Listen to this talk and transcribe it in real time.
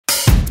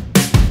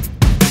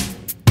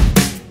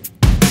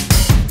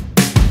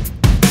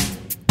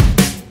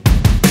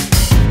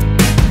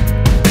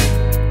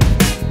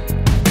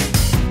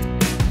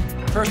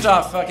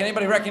First off, can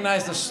anybody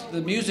recognize the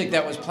music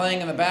that was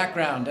playing in the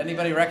background?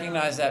 Anybody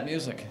recognize that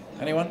music?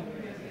 Anyone?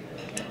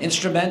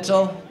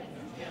 Instrumental?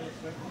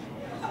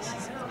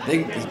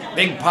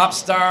 Big pop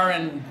star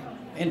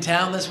in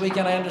town this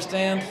weekend, I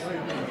understand.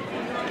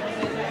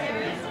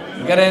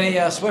 We got any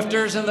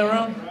Swifters in the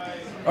room?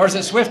 Or is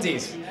it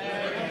Swifties?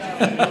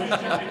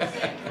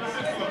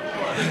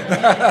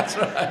 That's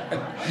right.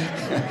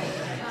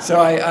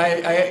 So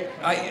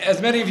as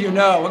many of you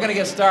know, we're going to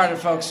get started,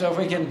 folks, so if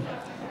we can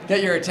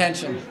get your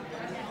attention.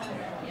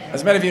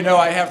 As many of you know,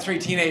 I have 3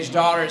 teenage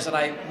daughters, and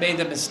I made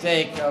the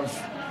mistake of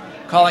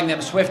calling them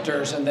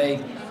Swifters, and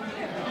they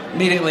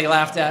immediately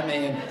laughed at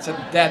me and said,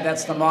 "Dad,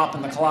 that's the mop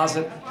in the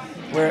closet.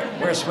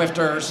 We're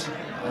Swifters."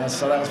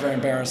 So that was very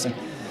embarrassing.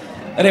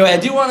 Anyway, I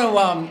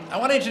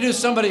want to introduce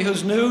somebody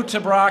who's new to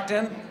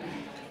Brockton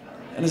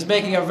and is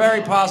making a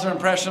very positive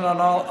impression on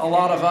a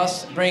lot of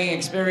us, bringing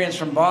experience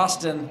from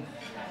Boston.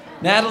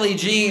 Natalie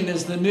Jean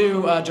is the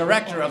new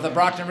director of the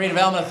Brockton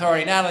Redevelopment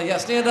Authority. Natalie, yeah,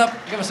 stand up,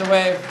 give us a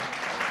wave.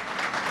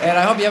 And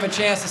I hope you have a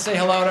chance to say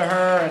hello to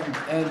her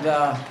and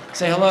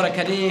say hello to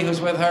Kadi, who's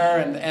with her,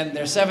 and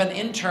there's 7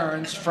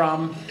 interns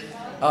from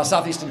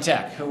Southeastern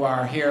Tech who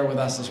are here with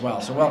us as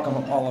well. So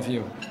welcome all of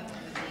you.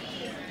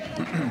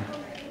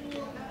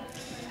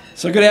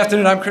 So good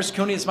afternoon, I'm Chris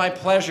Cooney. It's my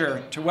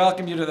pleasure to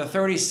welcome you to the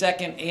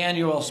 32nd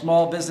Annual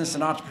Small Business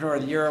and Entrepreneur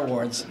of the Year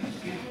Awards.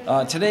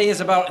 Today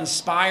is about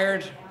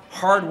inspired,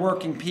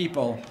 hard-working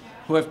people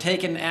who have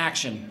taken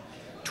action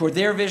toward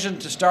their vision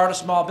to start a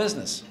small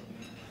business.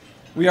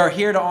 We are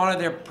here to honor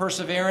their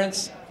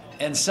perseverance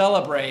and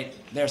celebrate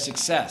their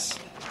success.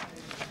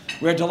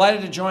 We are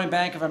delighted to join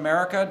Bank of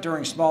America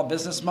during Small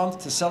Business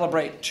Month to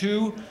celebrate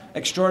 2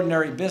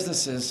 extraordinary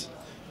businesses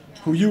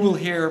who you will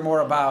hear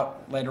more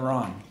about later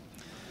on.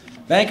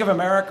 Bank of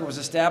America was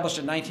established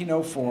in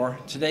 1904.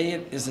 Today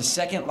it is the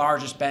 2nd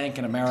largest bank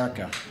in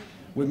America,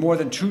 with more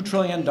than $2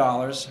 trillion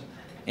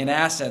in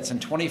assets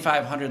and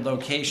 2,500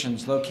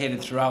 locations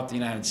located throughout the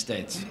United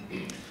States.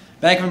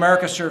 Bank of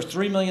America serves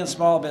 3 million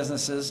small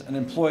businesses and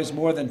employs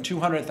more than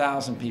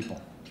 200,000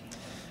 people.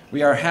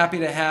 We are happy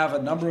to have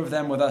a number of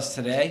them with us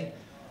today,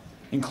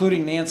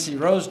 including Nancy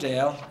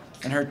Rosedale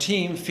and her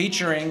team,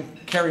 featuring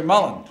Carrie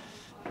Mullen,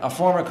 a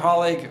former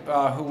colleague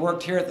who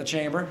worked here at the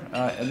Chamber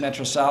at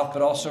Metro South,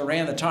 but also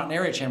ran the Taunton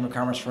Area Chamber of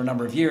Commerce for a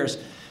number of years.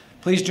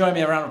 Please join me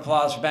in a round of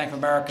applause for Bank of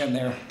America and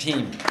their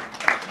team.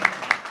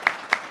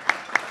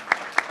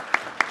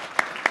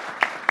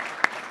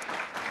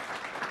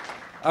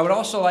 I would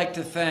also like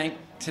to thank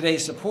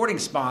today's supporting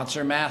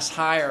sponsor, Mass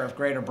Hire of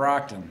Greater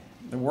Brockton,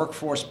 the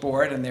Workforce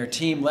Board and their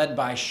team led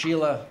by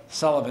Sheila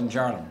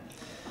Sullivan-Jardim,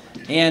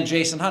 and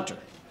Jason Hunter.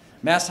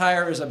 Mass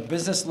Hire is a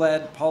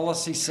business-led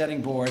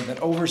policy-setting board that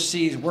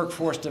oversees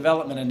workforce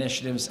development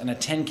initiatives in a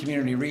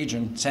 10-community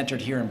region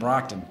centered here in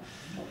Brockton.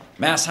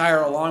 Mass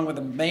Hire, along with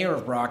the mayor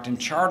of Brockton,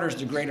 charters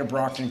the Greater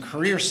Brockton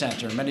Career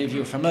Center. Many of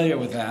you are familiar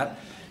with that.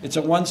 It's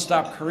a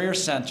one-stop career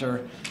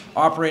center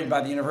operated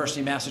by the University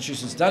of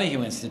Massachusetts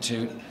Donahue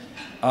Institute,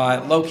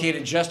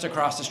 located just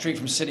across the street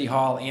from City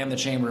Hall and the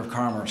Chamber of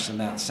Commerce in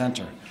that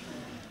center.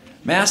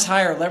 Mass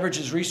Hire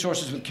leverages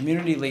resources with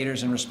community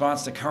leaders in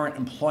response to current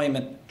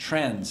employment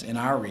trends in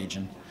our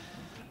region.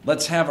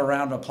 Let's have a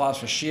round of applause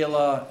for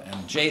Sheila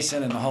and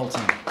Jason and the whole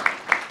team.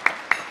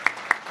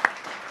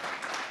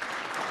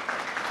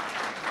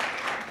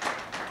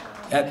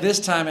 At this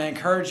time, I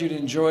encourage you to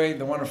enjoy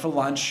the wonderful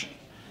lunch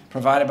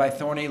provided by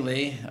Thorny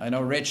Lea. I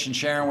know Rich and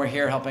Sharon were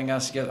here helping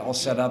us get all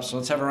set up, so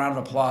let's have a round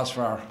of applause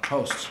for our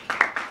hosts.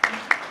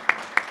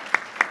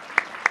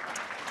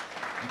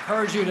 I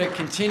encourage you to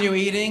continue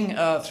eating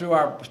through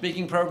our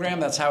speaking program.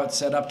 That's how it's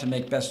set up to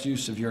make best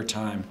use of your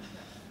time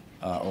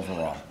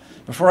overall.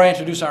 Before I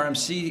introduce our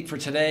MC for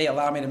today,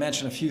 allow me to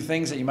mention a few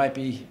things that you might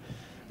be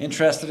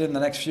interested in the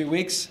next few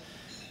weeks.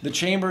 The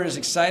Chamber is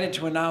excited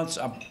to announce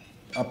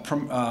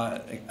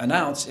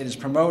it is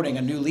promoting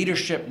a new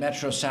Leadership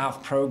Metro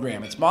South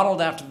program. It's modeled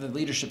after the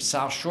Leadership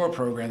South Shore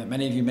program that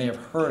many of you may have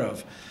heard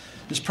of.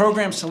 This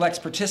program selects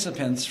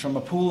participants from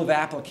a pool of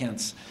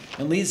applicants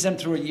and leads them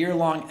through a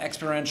year-long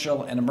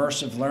experiential and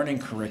immersive learning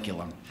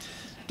curriculum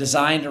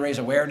designed to raise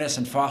awareness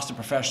and foster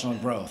professional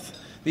growth.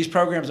 These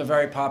programs are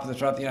very popular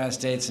throughout the United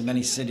States in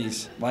many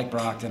cities like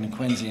Brockton and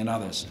Quincy and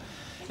others.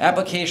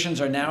 Applications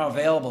are now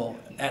available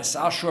at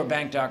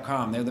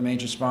southshorebank.com. They're the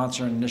major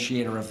sponsor and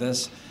initiator of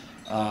this.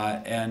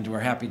 And we're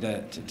happy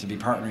to be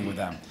partnering with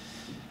them.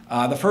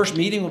 The first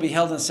meeting will be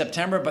held in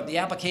September, but the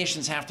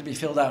applications have to be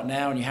filled out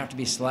now, and you have to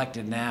be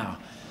selected now.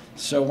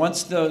 So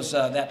once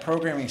that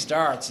programming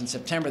starts in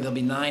September, there'll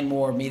be 9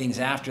 more meetings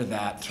after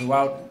that.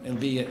 It'll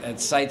be at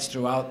sites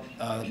throughout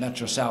the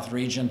Metro South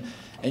region,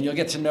 and you'll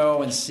get to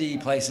know and see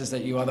places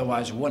that you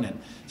otherwise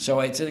wouldn't. So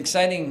it's an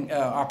exciting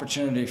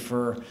opportunity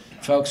for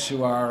folks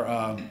who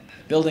are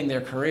building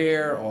their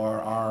career or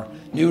are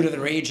new to the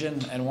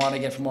region and want to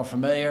get more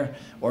familiar,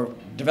 or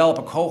develop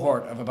a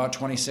cohort of about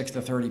 26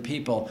 to 30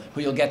 people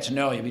who you'll get to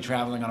know. You'll be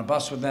traveling on a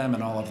bus with them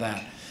and all of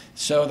that.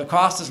 So the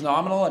cost is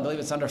nominal. I believe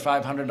it's under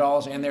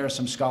 $500, and there are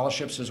some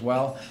scholarships as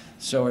well.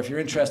 So if you're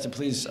interested,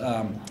 please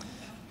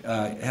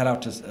head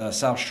out to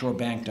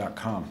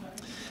southshorebank.com.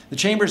 The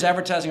Chamber is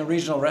advertising a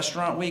regional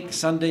restaurant week,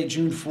 Sunday,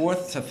 June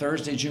 4th to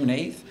Thursday, June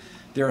 8th.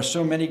 There are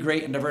so many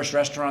great and diverse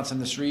restaurants in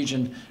this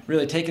region.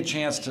 Really take a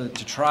chance to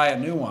try a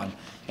new one.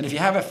 And if you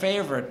have a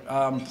favorite,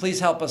 please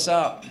help us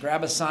out.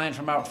 Grab a sign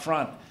from out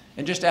front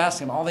and just ask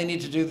them. All they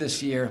need to do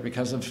this year,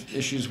 because of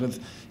issues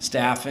with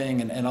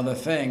staffing and other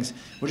things,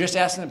 we're just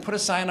asking them to put a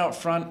sign out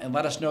front and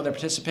let us know they're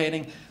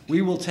participating.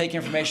 We will take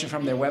information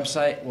from their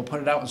website. We'll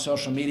put it out on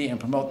social media and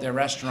promote their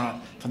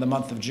restaurant for the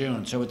month of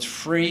June. So it's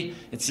free.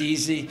 It's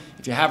easy.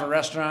 If you have a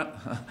restaurant,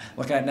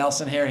 look at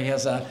Nelson here. He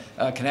has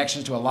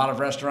connections to a lot of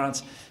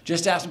restaurants.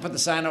 Just ask them to put the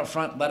sign out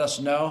front. Let us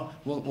know.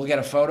 We'll get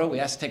a photo. We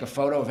ask to take a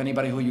photo of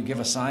anybody who you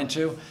give a sign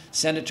to.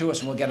 Send it to us,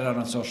 and we'll get it out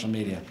on social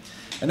media.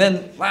 And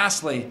then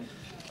lastly,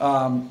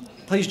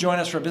 please join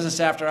us for a business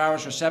after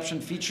hours reception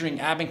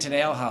featuring Abington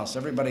Ale House.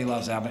 Everybody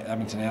loves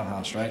Abington Ale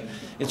House, right?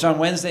 It's on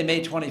Wednesday,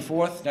 May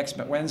 24th, next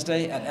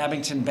Wednesday, at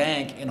Abington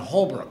Bank in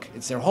Holbrook.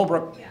 It's their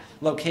Holbrook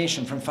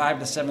location from 5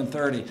 to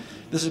 7:30.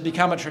 This has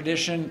become a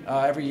tradition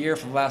every year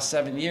for the last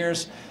 7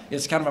 years.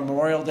 It's kind of a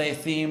Memorial Day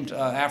themed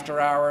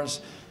after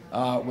hours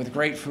with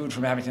great food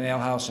from Abington Ale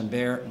House and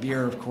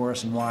beer, of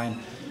course, and wine.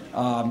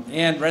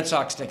 And Red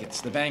Sox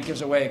tickets. The bank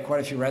gives away quite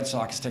a few Red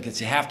Sox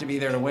tickets. You have to be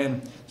there to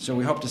win, so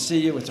we hope to see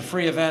you. It's a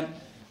free event,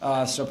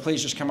 so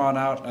please just come on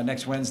out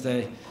next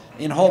Wednesday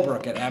in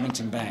Holbrook at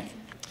Abington Bank.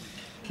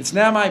 It's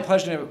now my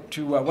pleasure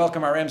to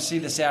welcome our MC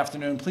this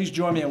afternoon. Please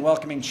join me in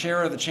welcoming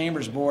Chair of the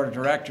Chamber's Board of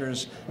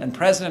Directors and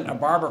President of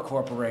Barber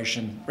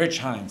Corporation, Rich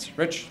Hines.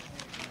 Rich.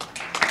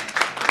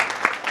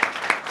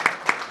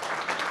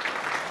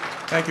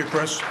 Thank you,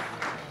 Chris.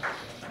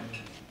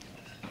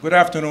 Good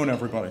afternoon,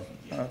 everybody.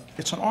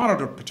 It's an honor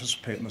to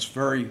participate in this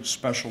very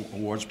special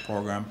awards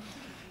program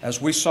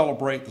as we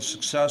celebrate the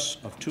success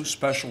of two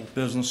special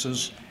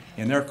businesses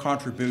and their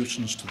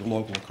contributions to the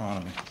local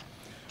economy.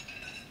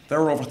 There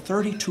are over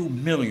 32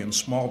 million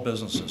small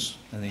businesses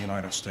in the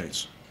United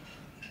States.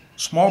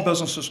 Small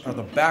businesses are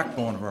the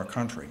backbone of our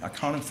country,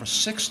 accounting for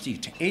 60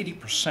 to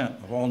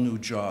 80% of all new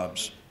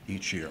jobs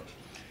each year.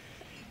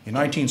 In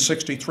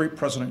 1963,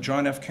 President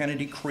John F.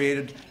 Kennedy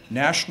created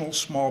National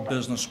Small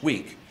Business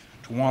Week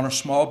to honor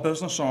small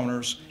business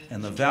owners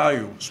and the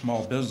value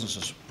small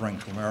businesses bring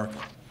to America.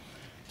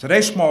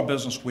 Today's Small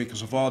Business Week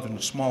has evolved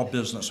into Small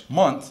Business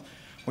Month,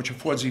 which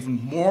affords even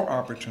more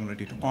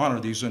opportunity to honor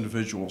these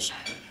individuals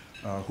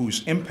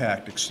whose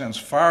impact extends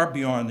far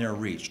beyond their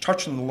reach,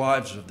 touching the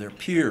lives of their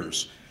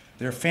peers,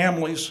 their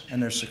families,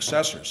 and their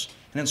successors,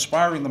 and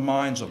inspiring the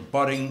minds of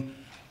budding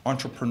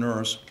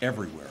entrepreneurs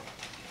everywhere.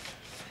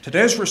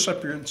 Today's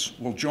recipients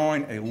will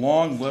join a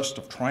long list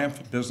of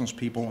triumphant business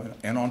people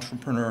and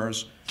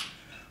entrepreneurs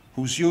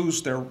who's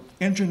used their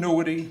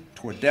ingenuity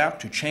to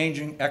adapt to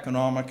changing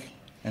economic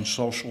and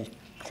social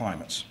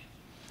climates,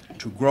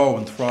 to grow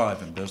and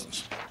thrive in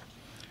business.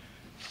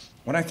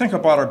 When I think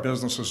about our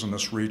businesses in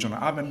this region,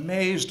 I'm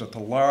amazed at the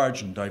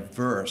large and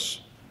diverse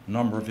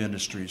number of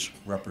industries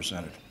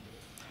represented.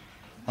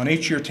 On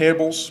each of your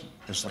tables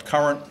is the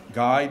current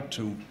guide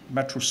to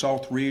Metro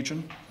South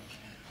region.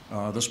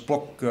 This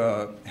book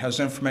has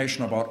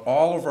information about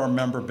all of our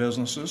member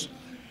businesses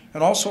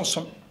and also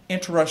some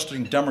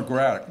interesting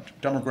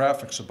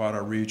demographics about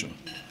our region.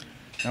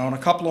 Now, in a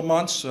couple of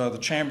months, the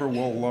Chamber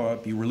will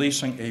be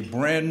releasing a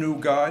brand new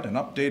guide, an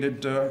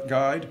updated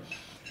guide,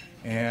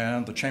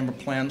 and the Chamber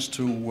plans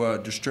to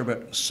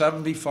distribute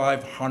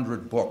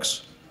 7,500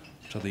 books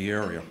to the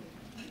area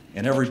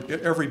in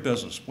every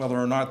business, whether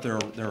or not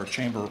they're a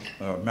Chamber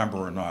member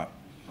or not.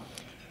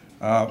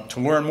 To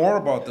learn more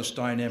about this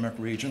dynamic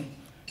region,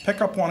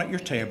 pick up one at your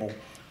table,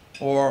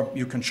 or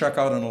you can check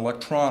out an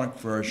electronic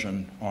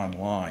version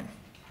online.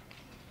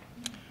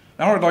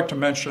 Now I'd like to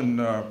mention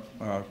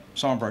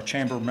some of our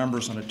Chamber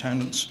members in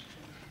attendance.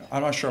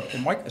 I'm not sure,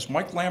 is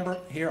Mike Lambert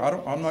here?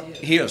 I'm not,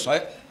 he is.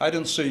 I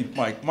didn't see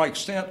Mike. Mike,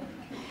 stand.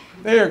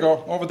 There you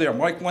go, over there,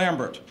 Mike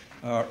Lambert,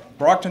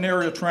 Brockton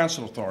Area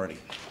Transit Authority.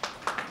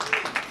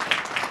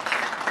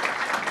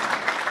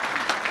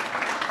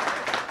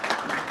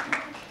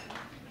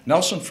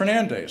 Nelson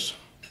Fernandez,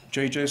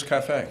 JJ's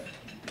Cafe.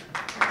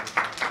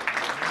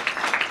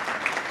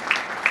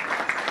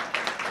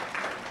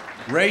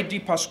 Ray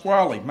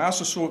DiPasquale,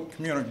 Massasoit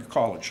Community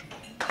College.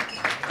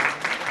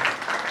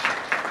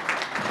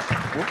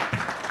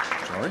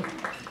 Sorry.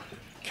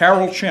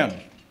 Carol Chin,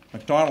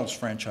 McDonald's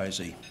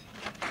franchisee.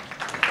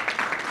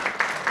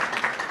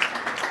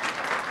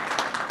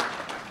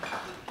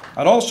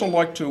 I'd also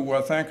like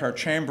to thank our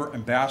Chamber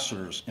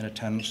ambassadors in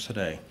attendance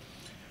today.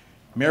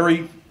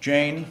 Mary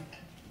Jane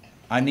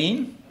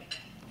Anine,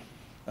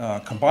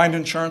 Combined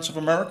Insurance of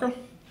America.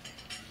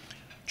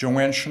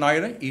 Joanne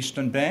Schneider,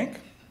 Eastern Bank.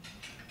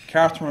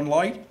 Catherine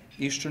Light,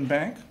 Eastern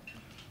Bank.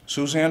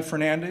 Suzanne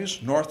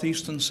Fernandez,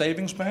 Northeastern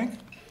Savings Bank.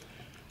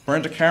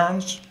 Brenda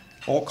Cairns,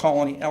 Old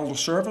Colony Elder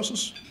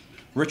Services.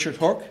 Richard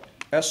Hook,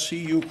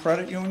 SCU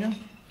Credit Union.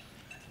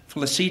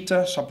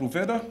 Felicita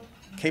Sepulveda,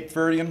 Cape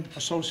Verdean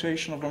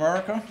Association of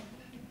America.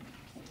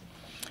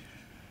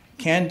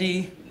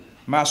 Candy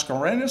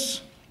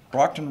Mascarenas,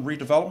 Brockton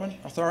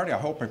Redevelopment Authority. I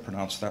hope I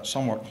pronounced that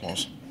somewhat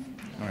close.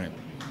 All right.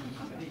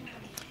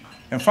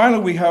 And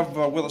finally, we have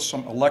with us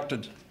some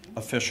elected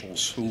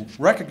officials who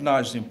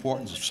recognize the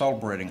importance of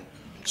celebrating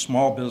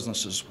small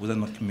businesses within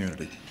the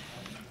community.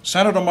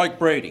 Senator Mike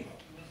Brady.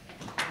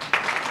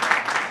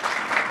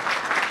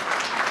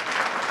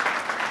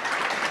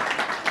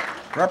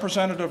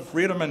 Representative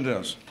Rita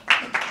Mendez.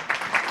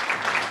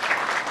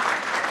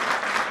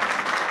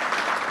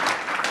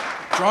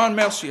 John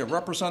Mercier,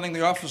 representing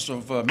the office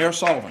of Mayor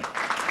Sullivan.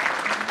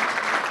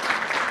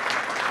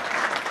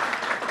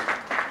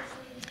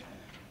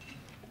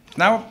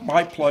 Now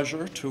my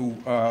pleasure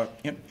to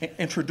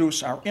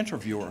introduce our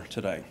interviewer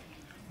today,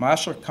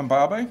 Masha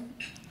Kambabe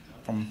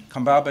from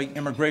Kambabe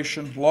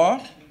Immigration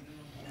Law.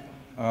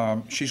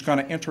 She's going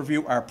to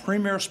interview our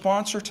premier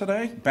sponsor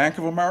today, Bank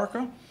of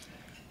America.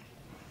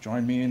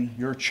 Join me in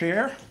your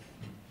chair.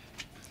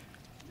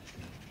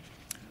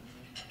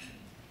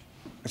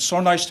 It's so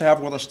nice to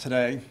have with us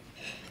today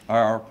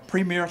our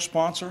premier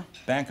sponsor,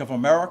 Bank of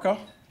America.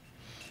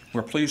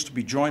 We're pleased to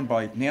be joined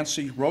by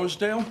Nancy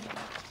Rosedale.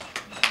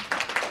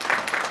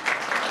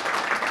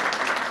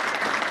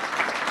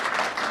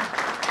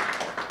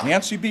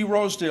 Nancy B.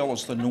 Rosedale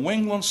is the New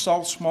England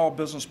South Small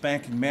Business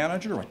Banking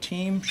Manager, a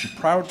team she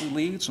proudly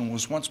leads and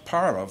was once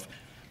part of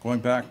going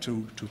back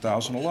to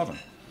 2011.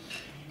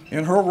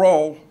 In her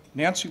role,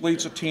 Nancy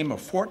leads a team of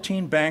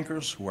 14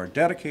 bankers who are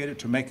dedicated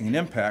to making an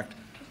impact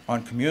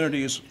on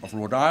communities of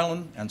Rhode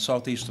Island and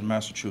southeastern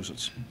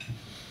Massachusetts.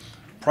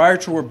 Prior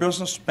to her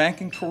business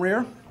banking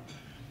career,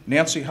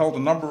 Nancy held a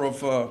number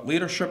of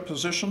leadership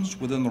positions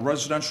within the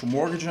residential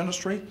mortgage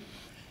industry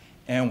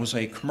and was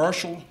a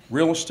commercial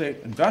real estate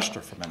investor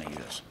for many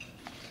years.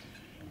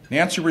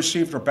 Nancy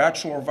received her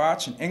Bachelor of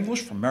Arts in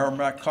English from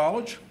Merrimack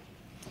College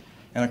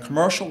and a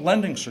commercial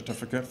lending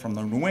certificate from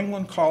the New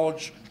England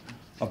College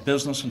of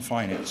Business and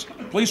Finance.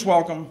 Please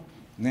welcome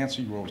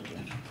Nancy Rosedale.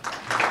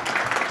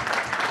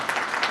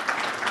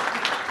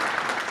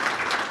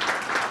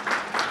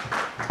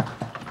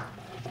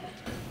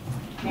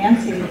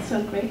 Nancy, it's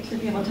so great to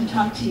be able to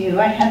talk to you.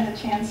 I had the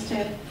chance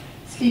to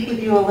speak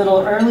with you a little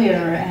earlier,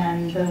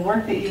 and the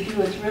work that you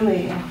do is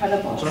really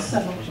incredible.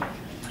 So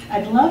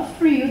I'd love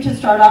for you to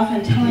start off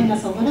in telling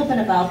us a little bit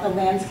about the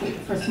landscape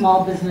for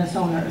small business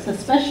owners,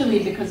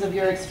 especially because of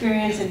your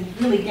experience in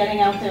really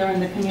getting out there in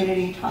the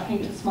community, talking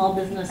to small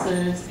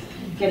businesses,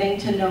 getting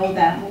to know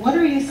them. What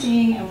are you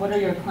seeing and what are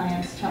your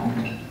clients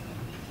telling you?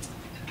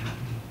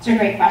 It's a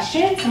great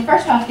question. So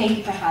first off, thank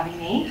you for having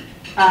me.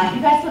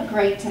 You guys look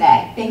great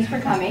today. Thanks for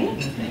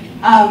coming.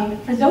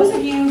 For those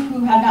of you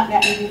who have not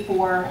met me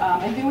before,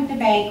 I've been with the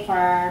bank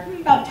for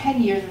about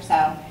 10 years or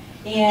so,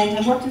 and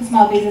I've worked in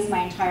small business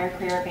my entire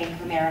career at Bank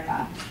of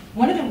America.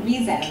 One of the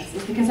reasons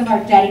is because of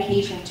our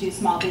dedication to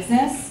small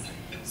business.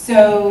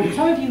 So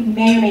some of you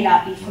may or may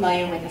not be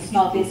familiar with the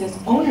Small Business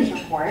Owners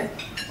Report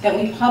that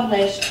we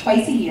publish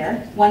twice a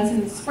year, once in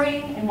the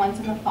spring and once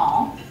in the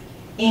fall.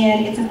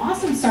 And it's an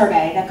awesome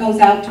survey that goes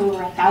out to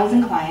over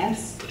 1,000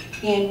 clients.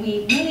 And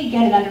we really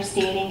get an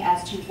understanding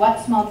as to what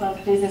small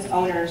business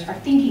owners are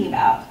thinking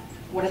about.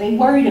 What are they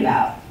worried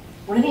about?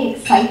 What are they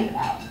excited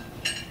about?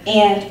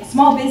 And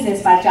small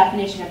business, by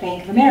definition of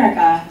Bank of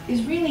America,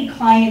 is really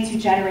clients who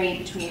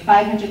generate between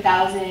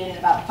 $500,000 and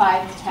about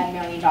 $5 to $10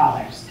 million.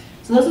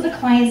 So those are the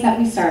clients that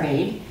we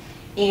surveyed.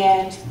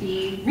 And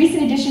the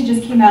recent edition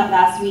just came out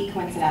last week,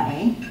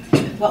 coincidentally.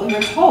 What we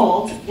were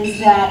told is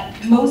that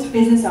most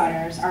business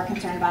owners are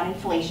concerned about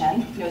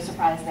inflation, no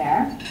surprise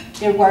there.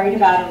 They're worried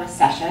about a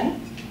recession,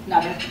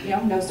 another,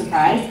 no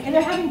surprise, and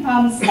they're having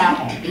problems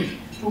staffing.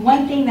 But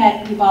one thing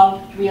that we've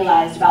all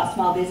realized about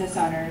small business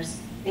owners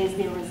is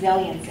their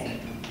resiliency.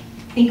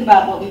 Think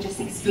about what we just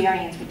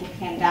experienced with the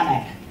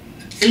pandemic.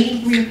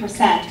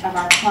 83% of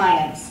our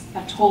clients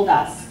have told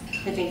us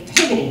that they've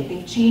pivoted,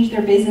 they've changed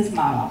their business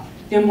model.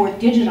 They're more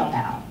digital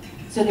now.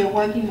 So they're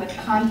working with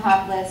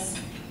contactless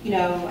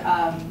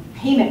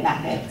payment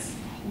methods.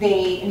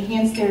 They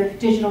enhance their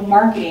digital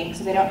marketing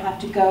so they don't have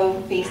to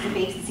go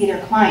face-to-face to see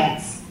their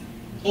clients.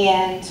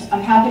 And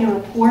I'm happy to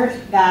report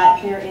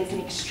that there is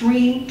an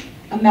extreme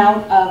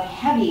amount of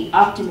heavy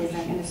optimism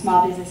in the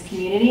small business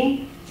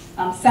community.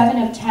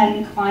 7 of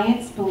 10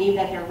 clients believe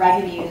that their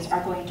revenues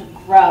are going to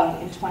grow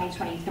in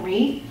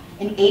 2023,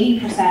 and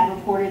 80%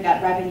 reported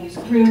that revenues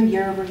grew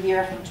year over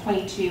year from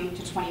 22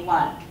 to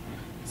 21.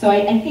 So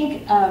I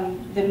think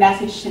the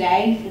message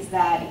today is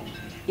that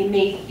it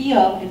may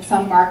feel in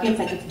some markets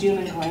like it's doom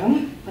and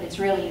gloom, but it's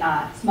really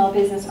not. Small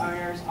business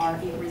owners are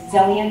a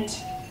resilient,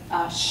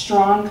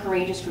 strong,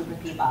 courageous group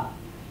of people.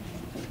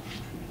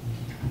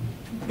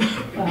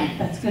 Well,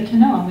 that's good to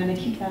know. I'm going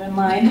to keep that in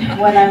mind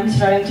when I'm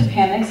starting to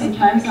panic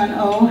sometimes on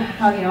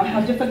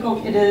how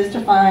difficult it is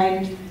to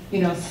find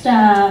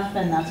staff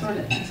and that sort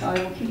of thing. So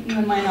I will keep you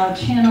in mind. I'll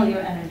channel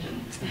your energy.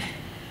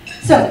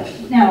 So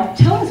now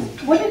tell us,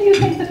 what did you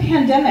think the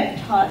pandemic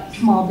taught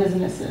small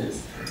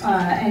businesses?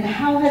 And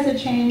how has it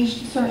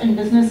changed certain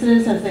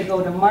businesses as they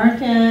go to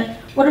market?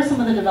 What are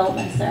some of the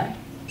developments there?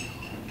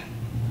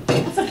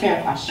 That's a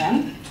fair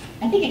question.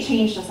 I think it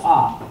changed us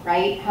all,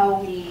 right?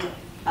 How we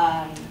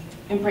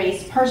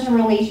embrace personal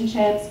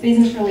relationships,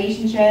 business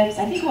relationships.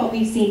 I think what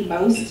we've seen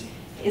most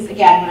is,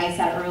 again, what I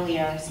said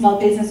earlier, small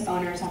business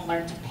owners have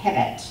learned to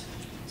pivot.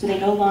 So they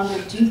no longer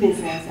do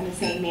business in the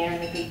same manner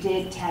that they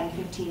did 10,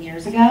 15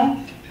 years ago,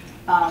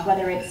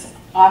 whether it's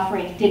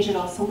offering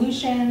digital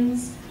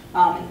solutions,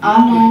 an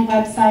online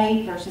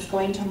website versus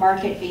going to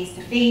market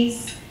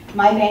face-to-face.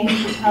 My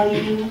bankers will tell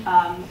you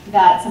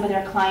that some of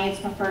their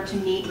clients prefer to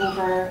meet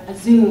over a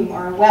Zoom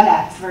or a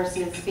WebEx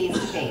versus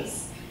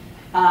face-to-face.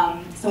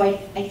 So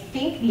I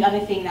think the other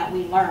thing that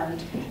we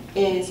learned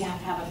is you have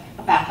to have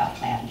a backup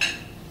plan.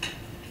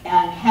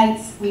 And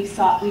hence, we've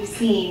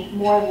seen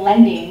more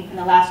lending in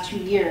the last 2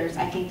 years,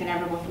 I think, than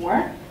ever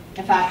before.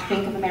 In fact,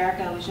 Bank of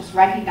America was just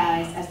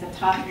recognized as the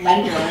top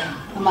lender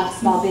amongst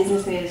small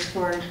businesses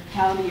for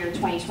calendar year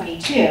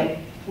 2022, and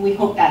we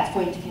hope that's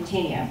going to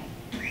continue.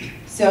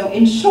 So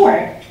in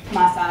short,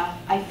 Masa,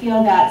 I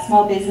feel that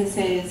small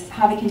businesses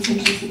have a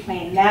contingency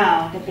plan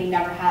now that they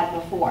never had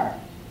before.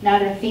 Now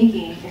they're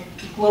thinking, if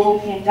a global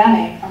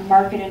pandemic or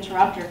market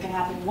interrupter can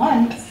happen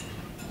once,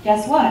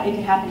 guess what? It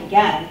could happen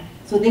again.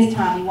 So this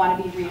time we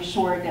want to be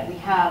reassured that we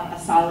have a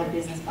solid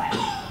business plan.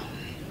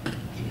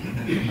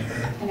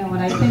 You know,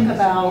 when I think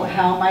about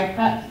how my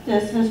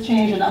practice has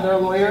changed and other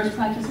lawyers'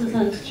 practices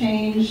has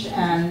changed,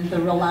 and the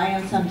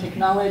reliance on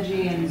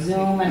technology and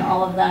Zoom and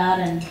all of that,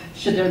 and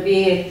should there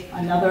be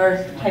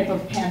another type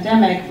of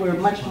pandemic, we're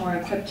much more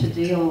equipped to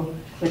deal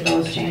with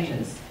those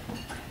changes.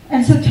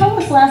 And so tell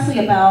us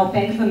lastly about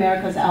Bank of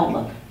America's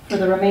outlook for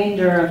the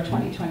remainder of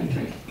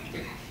 2023.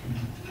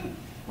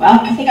 Well,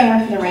 I think I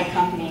work for the right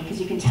company because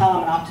you can tell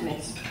I'm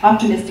an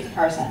optimistic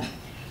person.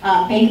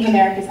 Bank of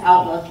America's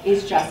outlook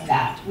is just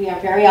that. We are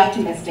very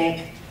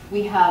optimistic.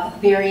 We have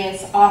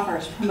various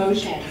offers,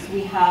 promotions.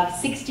 We have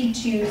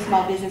 62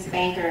 small business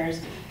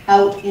bankers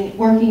out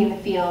working in the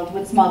field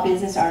with small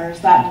business owners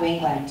throughout New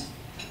England.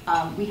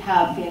 We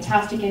have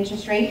fantastic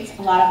interest rates.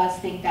 A lot of us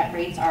think that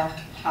rates are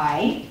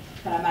high,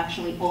 but I'm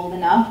actually old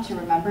enough to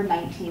remember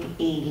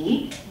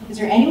 1980. Is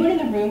there anyone in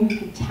the room who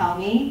can tell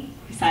me,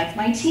 besides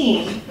my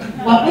team,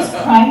 what was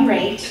prime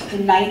rate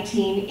in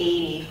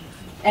 1980?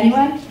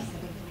 Anyone?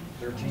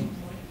 13.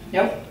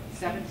 Nope.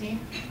 17.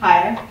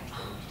 Higher.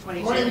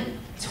 22.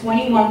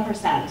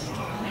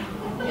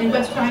 21%. And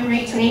what's prime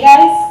rate today,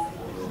 guys?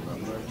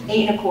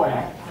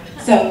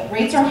 8.25. So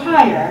rates are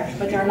higher,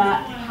 but they're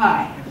not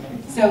high.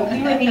 So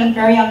we remain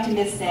very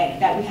optimistic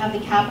that we have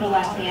the capital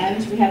at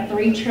hand. We have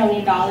 $3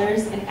 trillion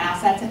in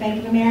assets at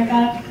Bank of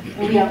America,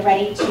 and we are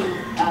ready to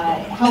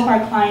help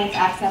our clients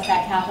access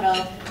that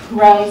capital,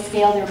 grow,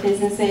 scale their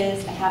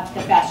businesses, and have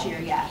the best year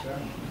yet.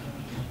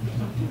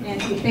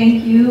 Nancy,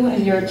 thank you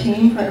and your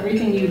team for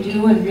everything you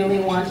do and really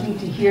wanting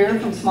to hear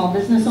from small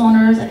business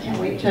owners. I can't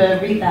wait to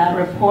read that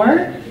report.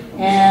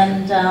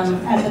 And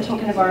as a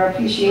token of our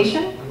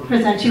appreciation,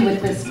 present you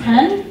with this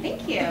pen.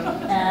 Thank you.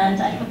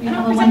 And I hope you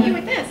have a I'll present you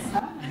with this.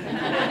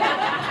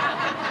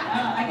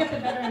 I get the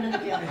better end of the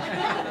deal.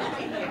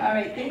 All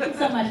right, thank you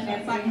so much,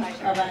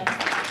 Nancy.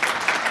 Bye-bye.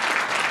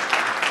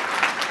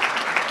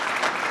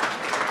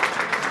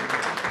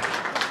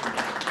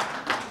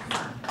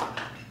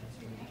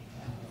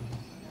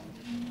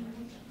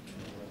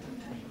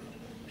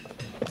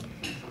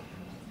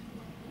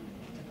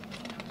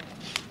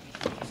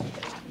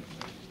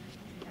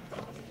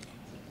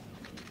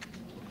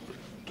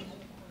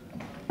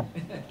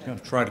 I'm going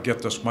to try to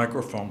get this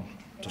microphone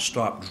to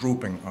stop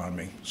drooping on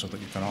me so that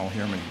you can all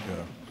hear me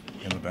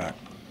in the back.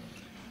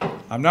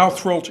 I'm now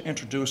thrilled to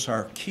introduce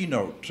our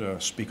keynote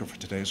speaker for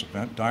today's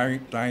event,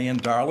 Diane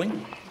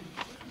Darling.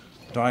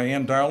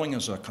 Diane Darling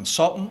is a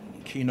consultant,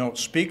 keynote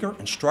speaker,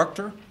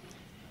 instructor,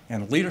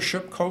 and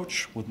leadership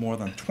coach with more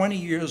than 20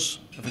 years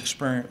of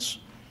experience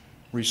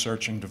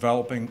researching,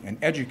 developing, and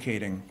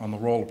educating on the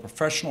role of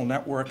professional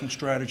networking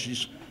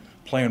strategies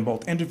play in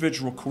both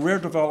individual career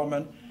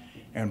development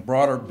and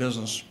broader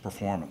business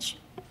performance.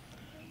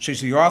 She's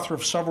the author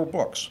of several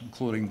books,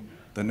 including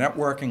The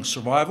Networking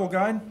Survival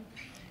Guide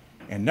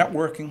and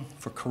Networking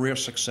for Career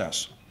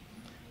Success.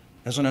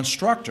 As an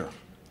instructor,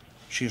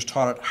 she has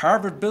taught at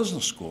Harvard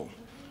Business School,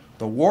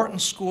 the Wharton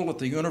School at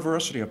the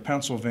University of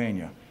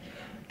Pennsylvania,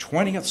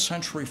 20th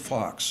Century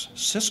Fox,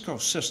 Cisco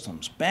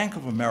Systems, Bank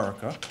of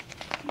America,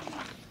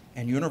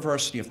 and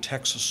University of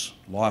Texas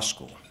Law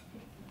School.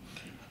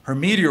 Her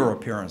media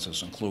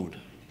appearances include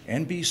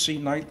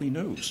NBC Nightly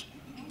News,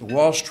 the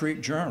Wall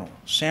Street Journal,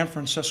 San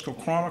Francisco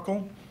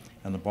Chronicle,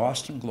 and the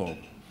Boston Globe.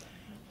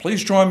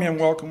 Please join me in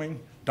welcoming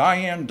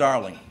Diane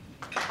Darling.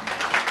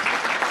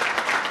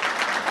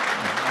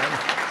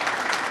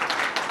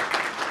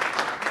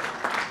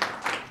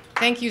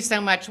 Thank you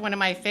so much. One of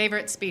my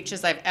favorite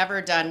speeches I've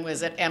ever done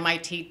was at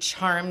MIT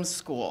Charm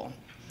School.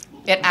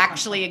 It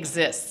actually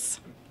exists.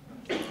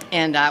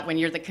 And when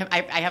you're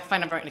I have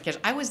fun about it.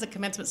 I was the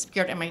commencement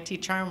speaker at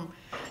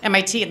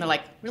MIT, and they're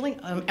like, really?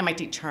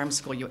 MIT Charm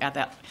School, you add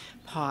that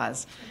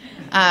pause.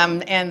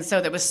 And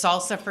so there was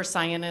salsa for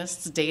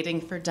scientists,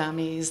 dating for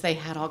dummies. They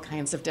had all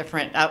kinds of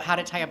different, how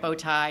to tie a bow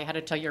tie, how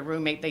to tell your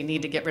roommate they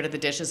need to get rid of the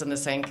dishes in the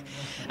sink.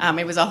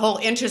 It was a whole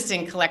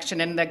interesting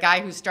collection, and the guy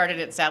who started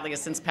it sadly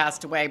has since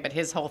passed away, but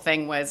his whole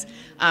thing was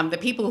the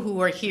people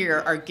who are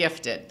here are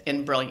gifted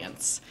in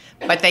brilliance,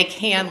 but they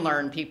can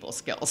learn people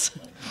skills.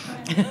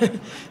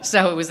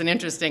 So it was an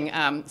interesting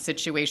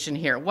situation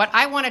here. What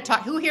I want to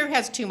talk, who here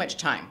has too much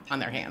time on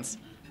their hands?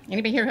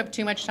 Anybody here have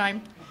too much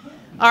time?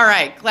 All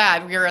right,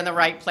 glad we're in the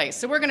right place.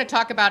 So we're going to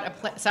talk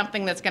about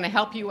something that's going to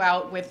help you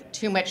out with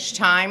too much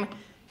time,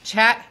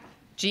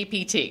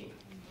 ChatGPT.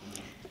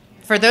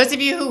 For those of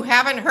you who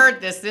haven't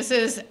heard this, this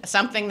is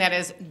something that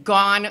has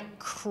gone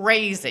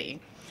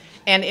crazy,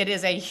 and it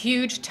is a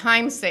huge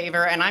time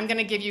saver, and I'm going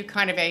to give you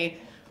kind of a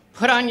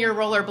put on your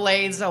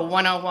rollerblades, a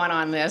 101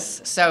 on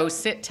this, so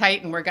sit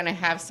tight and we're going to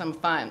have some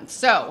fun.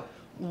 So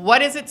what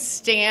does it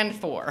stand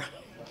for?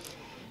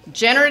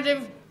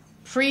 Generative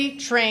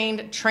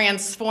Pre-Trained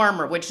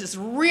Transformer, which just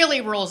really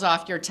rolls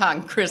off your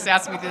tongue. Chris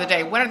asked me the other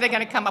day, when are they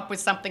going to come up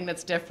with something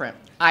that's different?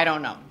 I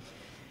don't know.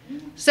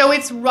 So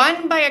it's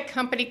run by a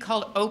company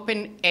called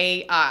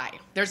OpenAI.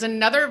 There's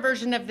another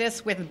version of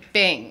this with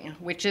Bing,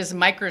 which is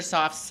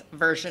Microsoft's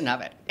version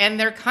of it. And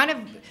they're kind of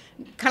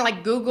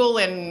like Google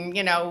and,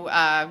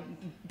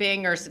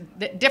 Bing or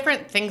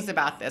different things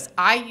about this.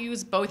 I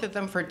use both of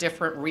them for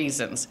different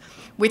reasons.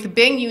 With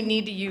Bing, you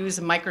need to use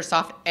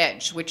Microsoft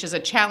Edge, which is a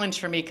challenge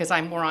for me because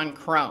I'm more on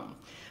Chrome.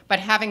 But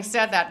having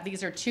said that,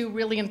 these are two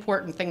really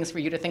important things for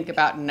you to think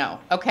about and know.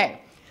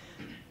 Okay,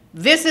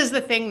 this is the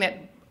thing that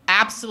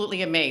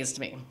absolutely amazed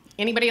me.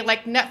 Anybody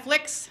like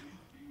Netflix?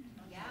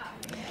 Yeah.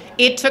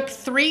 It took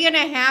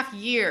 3.5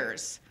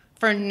 years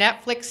for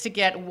Netflix to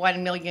get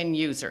 1 million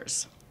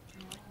users.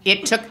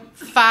 It took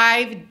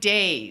 5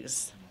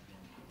 days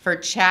for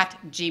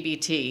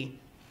ChatGPT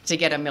to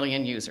get 1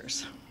 million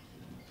users.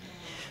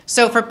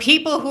 So for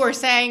people who are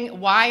saying,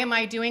 why am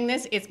I doing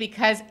this? It's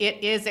because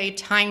it is a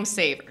time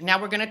saver.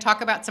 Now we're going to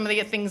talk about some of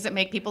the things that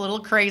make people a little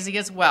crazy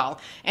as well.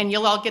 And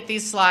you'll all get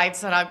these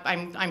slides that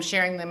I'm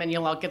sharing them, and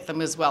you'll all get them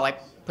as well. I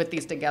put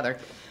these together.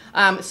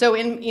 So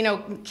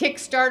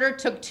Kickstarter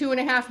took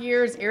 2.5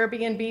 years,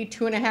 Airbnb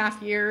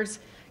 2.5 years,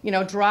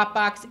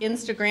 Dropbox,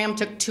 Instagram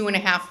took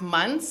 2.5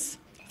 months,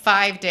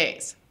 5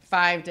 days,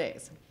 5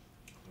 days.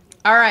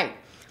 All right,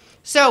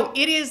 so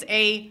it is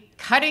a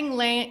cutting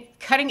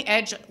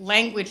edge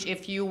language,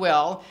 if you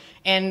will,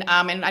 and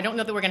I don't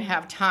know that we're going to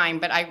have time,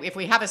 but if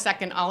we have a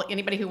second,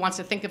 anybody who wants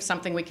to think of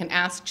something, we can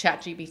ask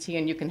ChatGPT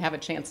and you can have a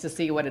chance to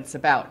see what it's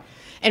about.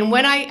 And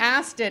when I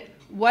asked it,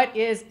 what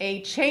is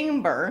a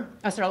chamber,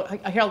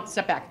 I'll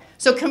step back.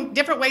 So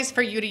different ways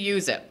for you to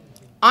use it.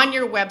 On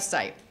your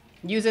website,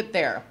 use it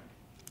there.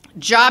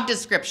 Job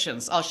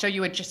descriptions, I'll show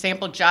you a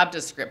sample job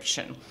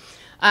description.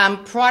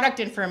 Product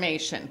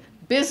information,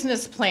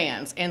 business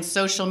plans, and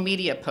social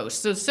media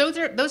posts. So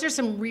those are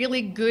some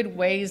really good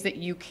ways that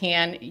you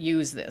can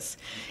use this.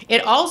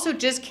 It also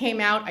just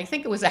came out, I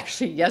think it was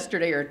actually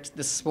yesterday or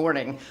this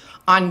morning,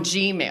 on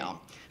Gmail.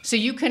 So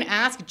you can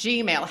ask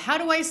Gmail, how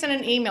do I send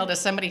an email to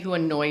somebody who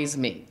annoys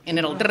me? And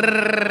it'll,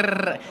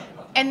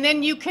 and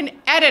then you can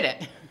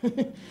edit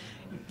it.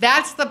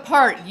 That's the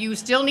part. You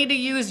still need to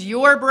use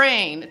your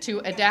brain to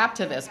adapt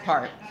to this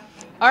part.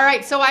 All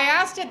right, so I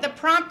asked it, the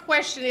prompt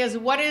question is,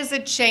 what is a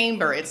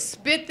chamber? It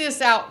spit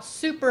this out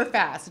super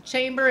fast. A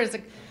chamber is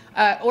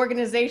an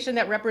organization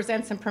that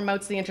represents and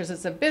promotes the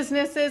interests of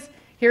businesses.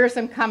 Here are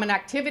some common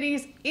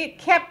activities. It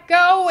kept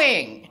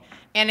going,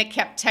 and it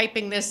kept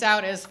typing this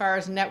out as far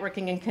as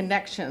networking and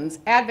connections,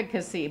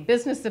 advocacy,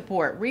 business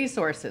support,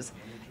 resources,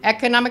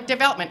 economic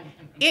development.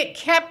 It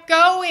kept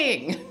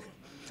going.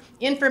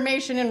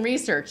 Information and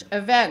research,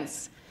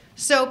 events.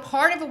 So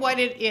part of what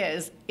it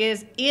is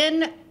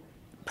in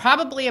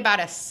probably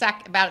about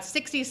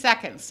 60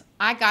 seconds,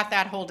 I got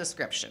that whole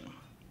description.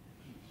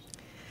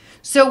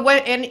 So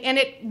what, and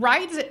it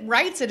writes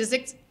it as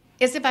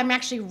if I'm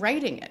actually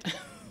writing it.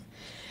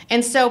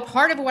 And so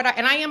part of what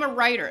and I am a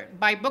writer.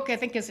 My book, I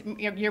think, is,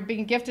 you're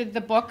being gifted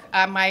the book,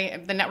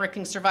 the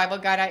Networking Survival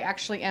Guide. I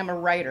actually am a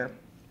writer.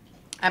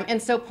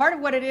 And so part of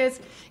what it is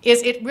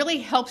it really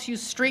helps you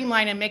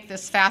streamline and make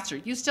this faster.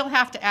 You still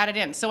have to add it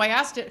in. So I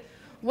asked it,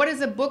 what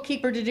is a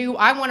bookkeeper to do?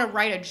 I want to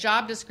write a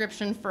job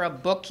description for a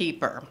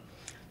bookkeeper.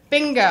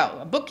 Bingo.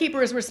 A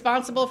bookkeeper is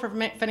responsible for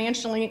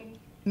financially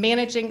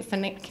managing,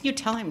 can you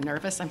tell I'm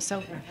nervous? I'm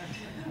so,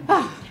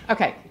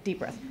 okay, deep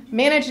breath.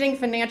 Managing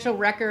financial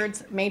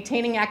records,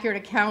 maintaining accurate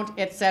account,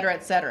 et cetera,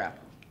 et cetera.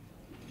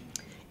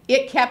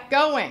 It kept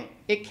going.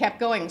 It kept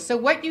going. So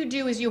what you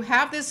do is you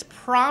have this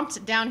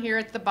prompt down here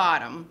at the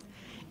bottom,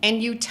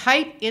 and you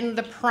type in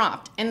the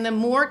prompt. And the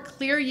more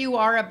clear you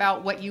are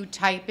about what you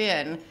type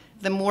in,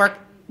 the more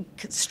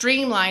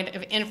streamlined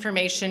of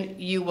information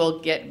you will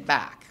get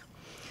back.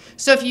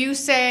 So if you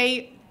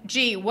say,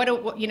 gee, what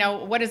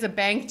does a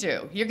bank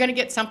do? You're going to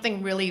get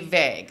something really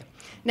vague.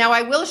 Now,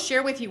 I will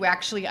share with you,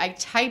 actually, I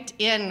typed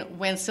in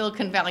when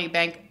Silicon Valley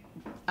Bank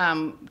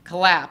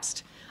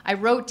collapsed. I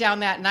wrote down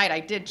that night, I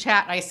did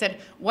chat, and I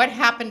said, what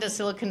happened to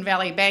Silicon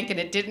Valley Bank? And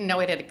it didn't know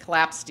it had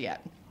collapsed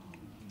yet.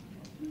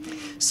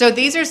 So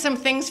these are some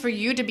things for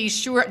you to be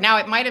sure. Now,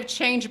 it might have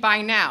changed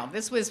by now.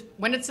 This was,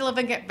 when did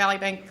Silicon Valley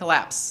Bank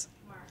collapse?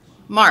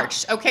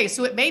 March. Okay,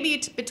 so it may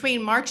be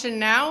between March and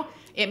now,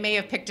 it may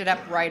have picked it up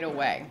right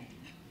away.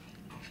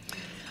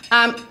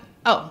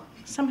 Oh,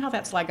 somehow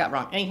that slide got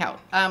wrong. Anyhow,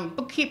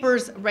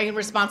 bookkeepers'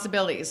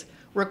 responsibilities,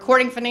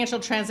 recording financial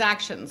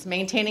transactions,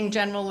 maintaining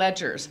general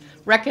ledgers,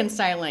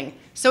 reconciling.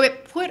 So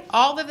it put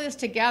all of this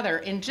together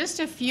in just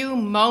a few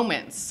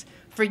moments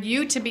for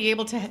you to be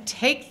able to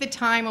take the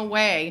time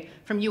away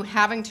from you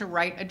having to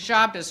write a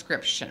job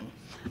description.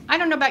 I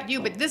don't know about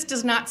you, but this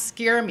does not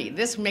scare me.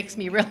 This makes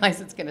me realize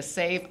it's going to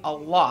save a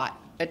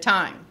lot of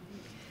time.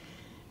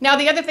 Now,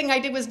 the other thing I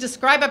did was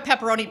describe a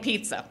pepperoni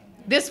pizza.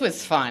 This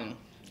was fun.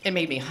 It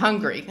made me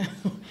hungry,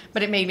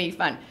 but it made me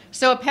fun.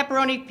 So a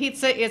pepperoni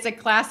pizza is a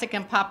classic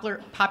and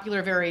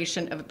popular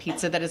variation of a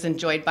pizza that is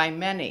enjoyed by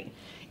many.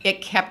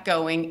 It kept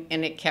going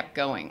and it kept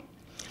going.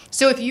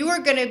 So if you are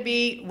going to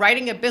be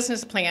writing a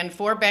business plan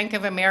for Bank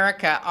of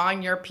America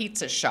on your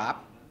pizza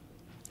shop,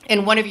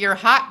 and one of your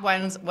hot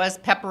ones was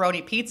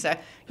pepperoni pizza,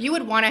 you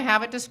would want to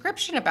have a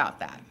description about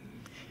that.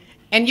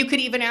 And you could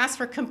even ask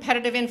for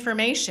competitive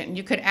information.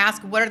 You could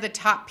ask what are the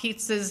top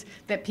pizzas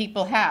that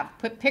people have.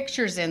 Put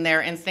pictures in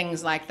there and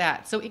things like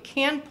that. So it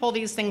can pull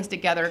these things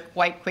together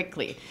quite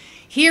quickly.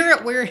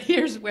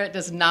 Here's where it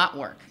does not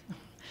work.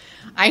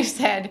 I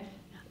said,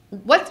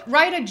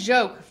 write a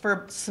joke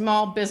for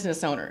small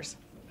business owners.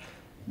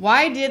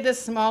 Why did the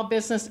small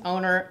business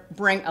owner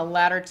bring a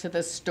ladder to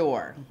the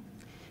store?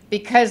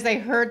 Because they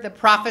heard the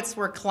profits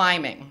were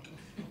climbing.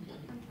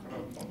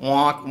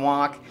 Wonk,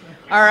 wonk.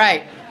 All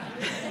right.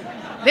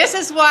 This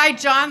is why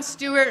Jon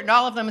Stewart and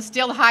all of them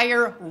still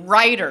hire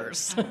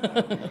writers.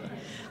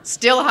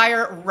 Still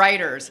hire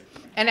writers.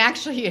 And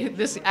actually,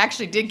 this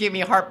actually did give me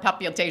heart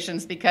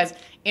palpitations because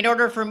in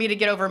order for me to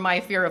get over my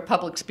fear of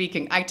public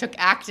speaking, I took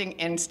acting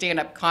and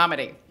stand-up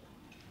comedy.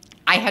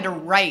 I had to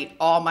write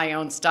all my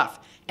own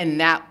stuff, and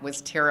that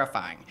was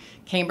terrifying.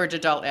 Cambridge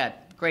Adult Ed,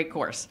 great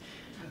course.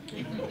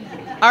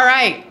 All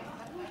right,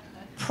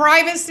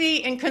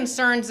 privacy and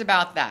concerns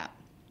about that.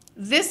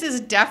 This is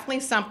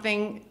definitely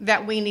something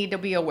that we need to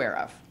be aware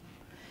of.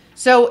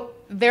 So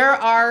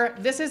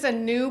this is a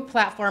new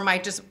platform,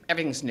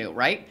 everything's new,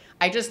 right?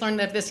 I just learned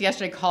of this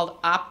yesterday called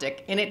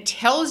Optic, and it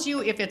tells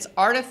you if it's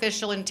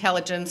artificial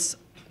intelligence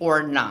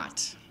or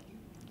not.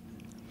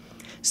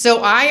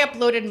 So I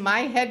uploaded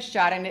my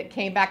headshot and it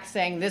came back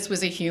saying this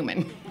was a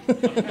human.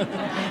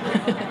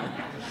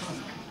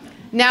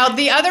 Now,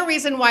 the other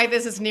reason why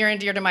this is near and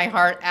dear to my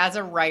heart as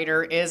a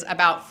writer is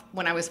about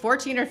when I was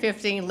 14 or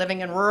 15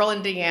 living in rural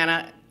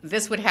Indiana,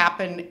 this would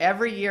happen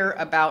every year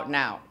about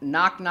now.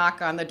 Knock,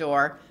 knock on the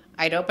door.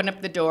 I'd open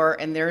up the door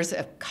and there's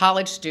a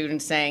college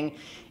student saying,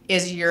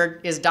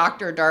 is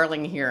Dr.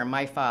 Darling here,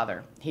 my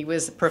father? He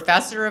was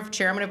professor of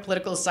chairman of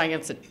political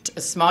science at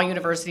a small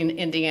university in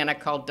Indiana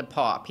called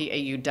DePauw,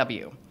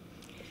 P-A-U-W.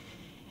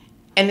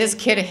 And this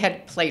kid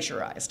had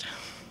plagiarized.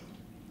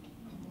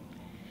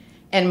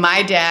 And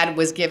my dad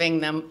was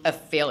giving them a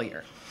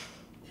failure.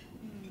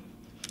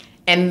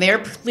 And their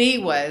plea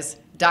was,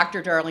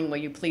 Dr. Darling, will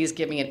you please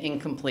give me an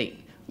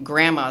incomplete?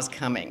 Grandma's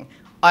coming.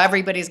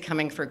 Everybody's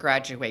coming for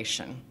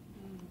graduation.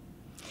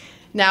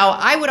 Now,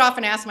 I would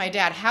often ask my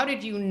dad, how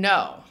did you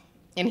know?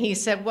 And he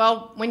said,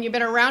 well, when you've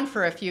been around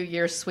for a few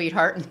years,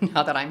 sweetheart,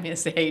 now that I'm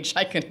his age,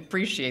 I can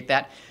appreciate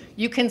that,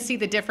 you can see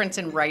the difference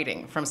in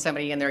writing from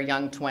somebody in their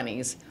young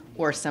 20s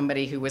or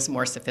somebody who was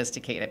more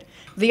sophisticated.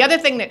 The other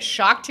thing that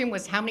shocked him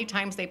was how many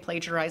times they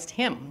plagiarized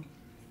him.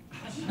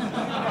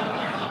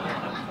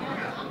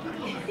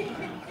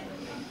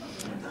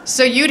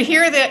 So you'd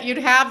hear that, you'd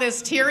have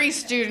this teary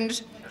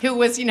student who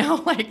was,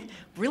 like,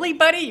 really,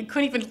 buddy? You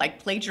couldn't even,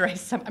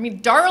 plagiarize something. I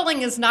mean,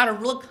 Darling is not a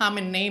real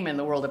common name in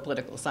the world of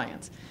political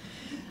science.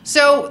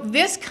 So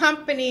this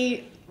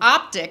company,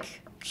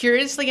 Optic,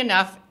 curiously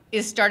enough,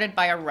 is started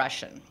by a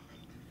Russian.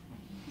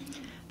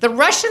 The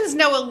Russians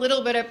know a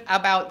little bit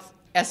about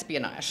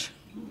espionage.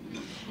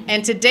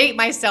 And to date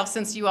myself,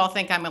 since you all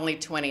think I'm only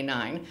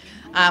 29,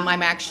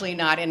 I'm actually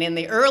not. And in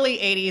the early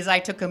 80s, I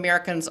took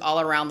Americans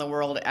all around the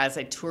world as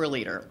a tour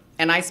leader.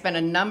 And I spent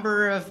a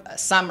number of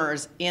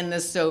summers in the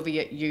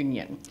Soviet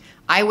Union.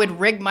 I would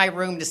rig my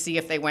room to see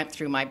if they went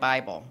through my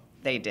Bible.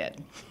 They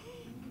did.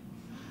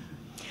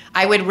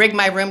 I would rig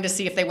my room to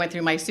see if they went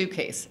through my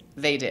suitcase.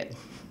 They did.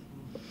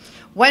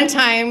 One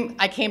time,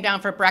 I came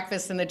down for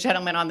breakfast, and the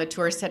gentleman on the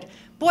tour said,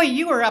 boy,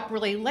 you were up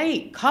really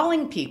late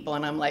calling people.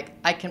 And I'm like,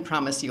 I can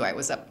promise you I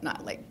was up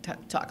not late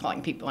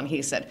calling people. And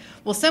he said,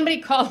 well,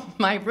 somebody called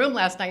my room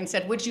last night and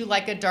said, would you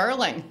like a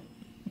darling?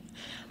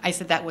 I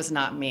said, that was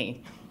not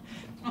me.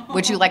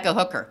 Would you like a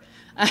hooker?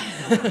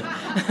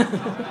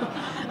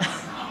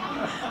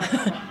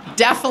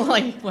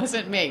 Definitely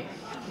wasn't me.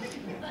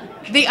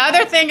 The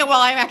other thing, while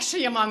I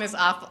actually am on this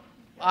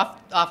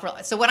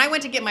So when I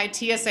went to get my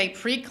TSA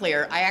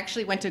pre-clear, I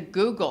actually went to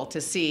Google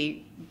to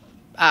see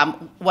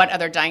what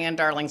other Diane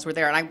Darlings were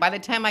there. And by the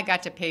time I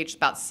got to page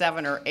about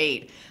 7 or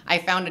 8, I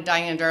found a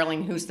Diane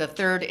Darling who's the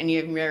third in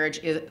your marriage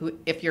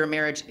if your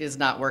marriage is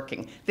not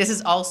working. This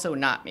is also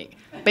not me.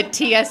 But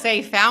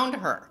TSA found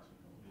her.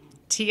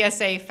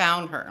 TSA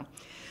found her.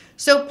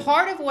 So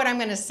part of what I'm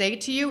going to say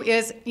to you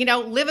is,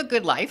 live a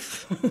good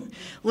life,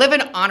 live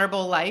an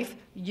honorable life,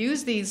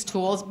 use these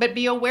tools, but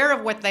be aware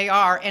of what they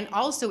are. And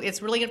also,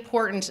 it's really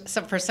important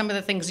for some of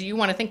the things you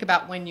want to think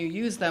about when you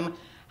use them,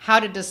 how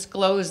to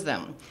disclose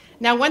them.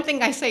 Now, one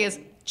thing I say is,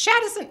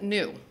 chat isn't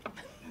new.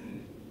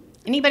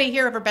 Anybody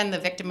here ever been the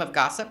victim of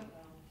gossip?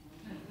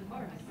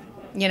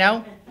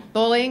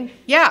 Bullying?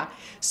 Yeah.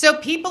 So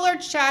people are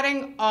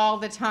chatting all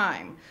the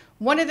time.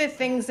 One of the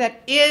things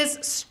that is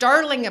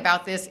startling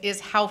about this is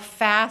how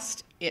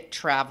fast it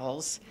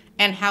travels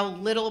and how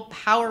little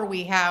power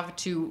we have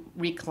to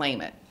reclaim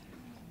it.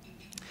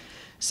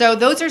 So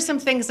those are some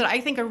things that I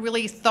think are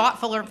really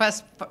thoughtful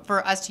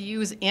for us to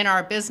use in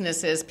our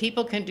businesses.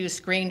 People can do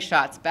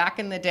screenshots. Back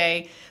in the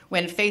day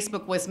when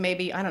Facebook was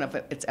maybe, I don't know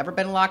if it's ever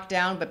been locked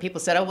down, but people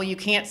said, oh, well, you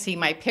can't see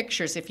my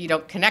pictures if you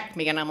don't connect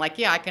me. And I'm like,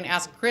 yeah, I can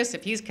ask Chris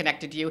if he's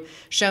connected you,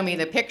 show me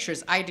the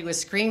pictures. I do a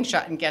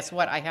screenshot, and guess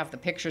what? I have the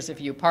pictures of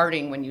you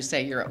partying when you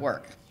say you're at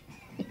work.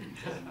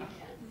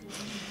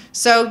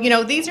 So,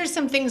 these are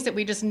some things that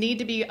we just need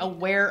to be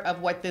aware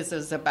of what this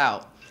is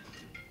about.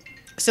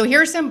 So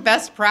here are some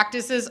best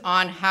practices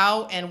on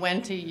how and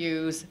when to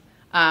use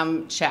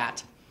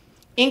chat.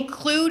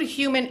 Include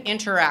human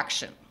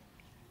interaction.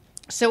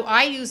 So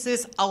I use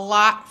this a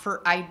lot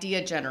for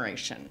idea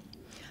generation.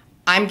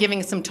 I'm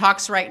giving some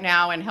talks right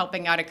now and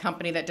helping out a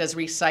company that does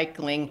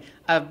recycling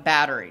of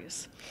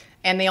batteries.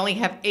 And they only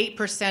have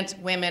 8%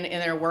 women in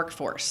their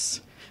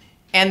workforce.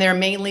 And they're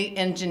mainly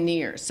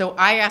engineers. So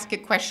I ask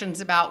it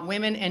questions about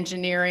women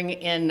engineering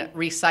in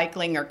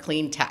recycling or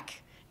clean tech.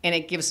 And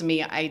it gives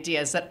me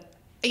ideas that,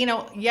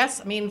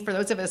 yes, for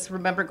those of us who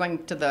remember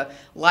going to the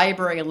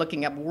library and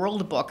looking up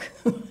World Book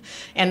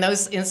and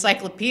those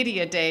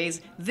encyclopedia days,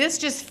 this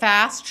just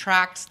fast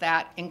tracks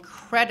that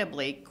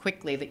incredibly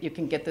quickly that you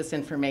can get this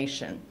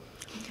information.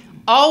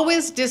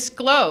 Always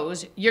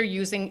disclose you're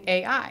using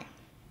AI.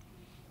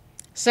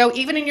 So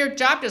even in your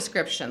job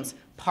descriptions,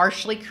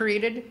 partially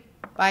created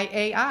by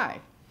AI.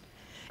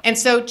 And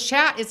so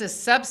chat is a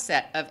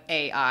subset of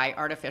AI,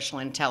 artificial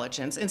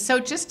intelligence. And so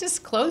just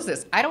disclose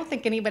this. I don't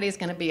think anybody's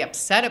going to be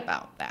upset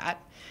about that.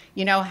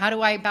 How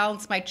do I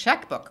balance my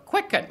checkbook?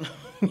 Quicken,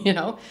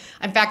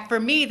 In fact, for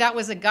me, that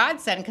was a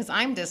godsend because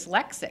I'm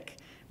dyslexic.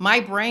 My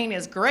brain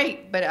is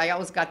great, but I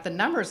always got the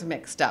numbers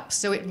mixed up.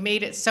 So it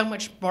made it so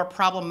much more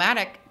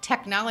problematic.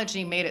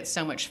 Technology made it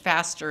so much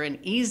faster and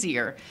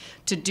easier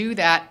to do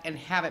that and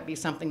have it be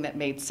something that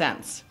made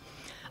sense.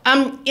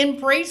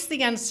 Embrace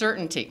the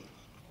uncertainty.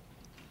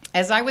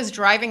 As I was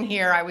driving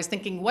here, I was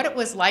thinking what it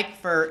was like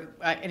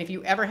and if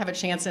you ever have a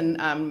chance in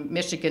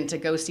Michigan to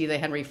go see the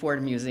Henry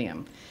Ford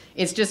Museum.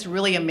 It's just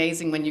really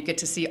amazing when you get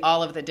to see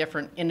all of the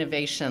different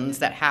innovations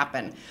that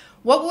happen.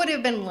 What would it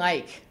have been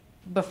like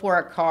before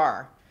a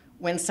car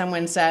when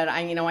someone said,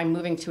 I'm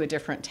moving to a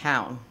different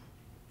town?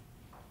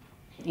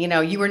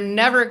 You were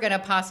never going to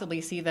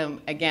possibly see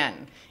them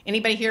again.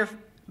 Anybody here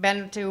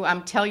been to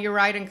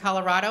Telluride in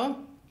Colorado?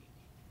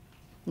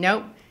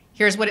 Nope.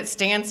 Here's what it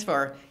stands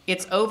for.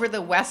 It's over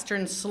the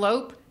western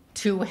slope,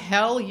 to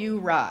hell you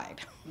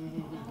ride.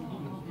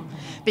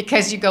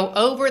 Because you go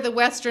over the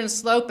western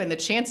slope and the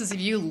chances of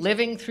you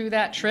living through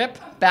that trip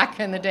back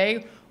in the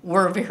day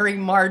were very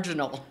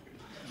marginal.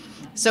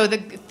 So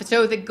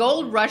the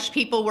gold rush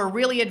people were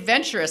really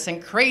adventurous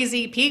and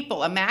crazy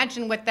people.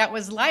 Imagine what that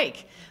was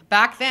like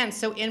back then.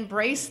 So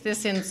embrace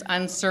this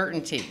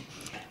uncertainty.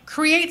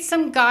 Create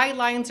some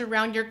guidelines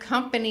around your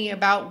company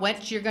about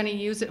what you're going to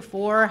use it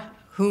for,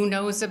 who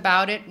knows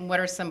about it, and what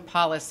are some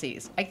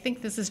policies. I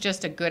think this is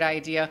just a good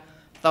idea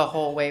the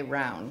whole way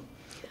round.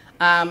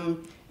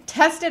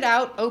 Test it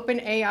out,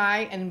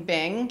 OpenAI and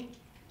Bing.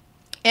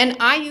 And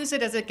I use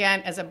it as a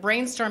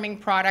brainstorming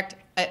product,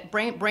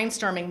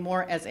 brainstorming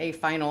more as a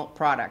final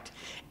product.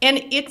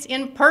 And it's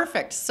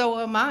imperfect, so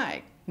am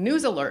I.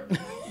 News alert,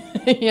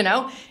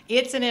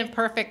 it's an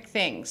imperfect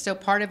thing. So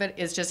part of it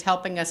is just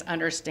helping us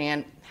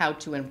understand how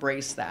to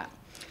embrace that.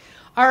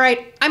 All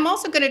right, I'm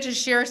also going to just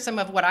share some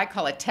of what I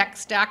call a tech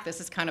stack. This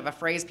is kind of a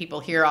phrase people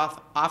hear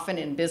often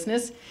in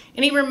business.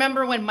 And you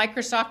remember when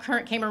Microsoft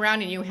Current came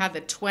around and you had the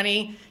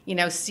 20,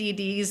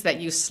 CDs that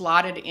you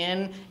slotted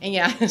in? And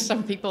yeah,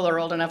 some people are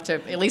old enough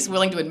to at least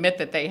willing to admit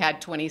that they had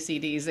 20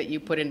 CDs that you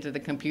put into the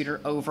computer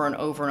over and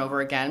over and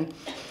over again.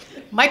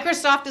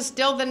 Microsoft is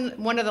still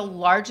one of the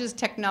largest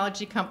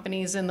technology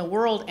companies in the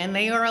world, and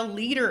they are a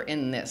leader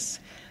in this.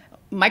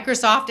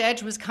 Microsoft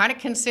Edge was kind of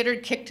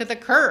considered kicked to the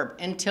curb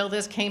until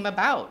this came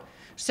about.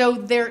 So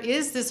there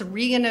is this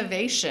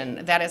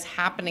re-innovation that is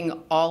happening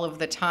all of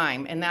the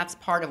time, and that's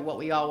part of what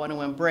we all want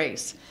to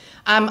embrace.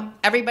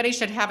 Everybody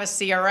should have a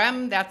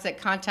CRM. That's a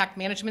contact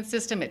management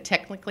system. It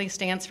technically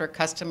stands for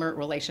Customer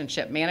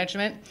Relationship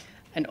Management.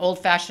 an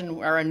old-fashioned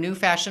or a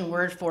new-fashioned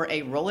word for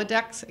a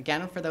Rolodex,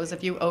 again, for those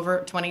of you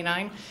over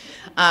 29.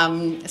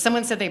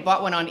 Someone said they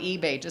bought one on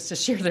eBay just to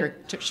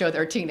show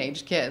their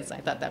teenage kids. I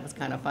thought that was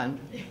kind of fun.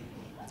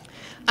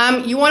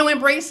 You want to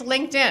embrace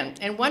LinkedIn.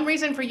 And one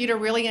reason for you to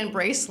really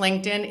embrace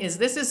LinkedIn is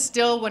this is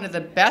still one of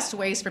the best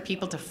ways for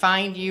people to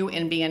find you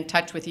and be in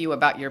touch with you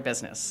about your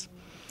business.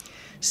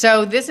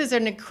 So this is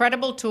an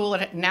incredible tool.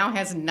 It now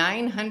has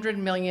 900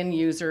 million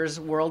users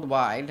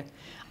worldwide.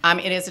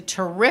 It is a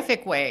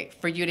terrific way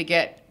for you to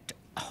get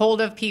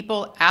hold of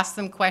people, ask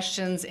them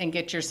questions, and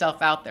get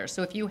yourself out there.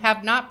 So if you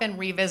have not been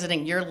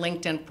revisiting your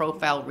LinkedIn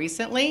profile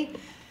recently,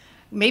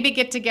 maybe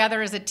get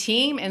together as a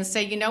team and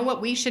say, you know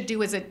what we should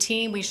do as a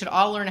team? We should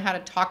all learn how to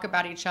talk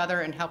about each other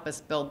and help us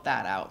build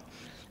that out.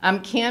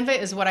 Canva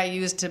is what I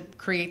use to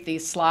create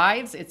these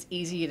slides. It's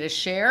easy to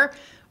share.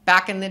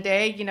 Back in the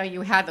day, you know,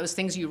 you had those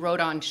things you wrote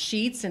on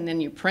sheets and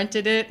then you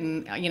printed it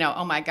and, you know,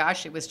 oh my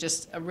gosh, it was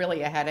just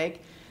really a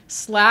headache.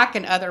 Slack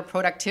and other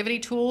productivity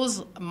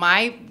tools,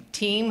 my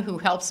team who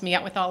helps me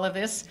out with all of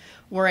this,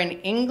 were in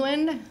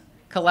England,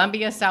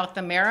 Colombia, South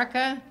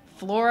America,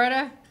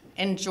 Florida,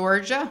 and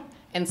Georgia,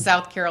 and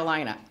South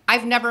Carolina.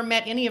 I've never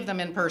met any of them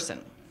in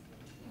person.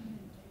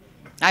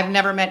 I've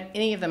never met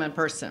any of them in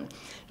person.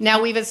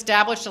 Now we've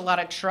established a lot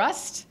of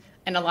trust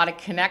and a lot of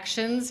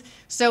connections.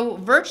 So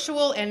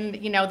virtual and,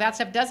 you know, that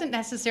stuff doesn't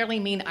necessarily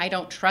mean I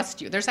don't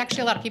trust you. There's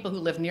actually a lot of people who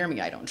live near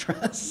me I don't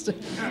trust.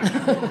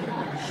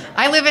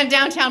 I live in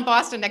downtown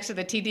Boston next to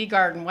the TD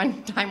Garden.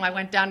 One time I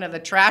went down to the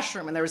trash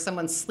room and there was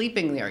someone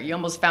sleeping there. You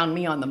almost found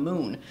me on the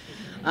moon.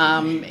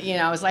 You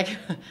know, I was like,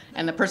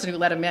 and the person who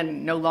let him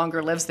in no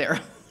longer lives there.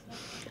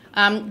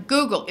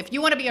 Google. If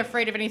you want to be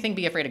afraid of anything,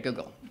 be afraid of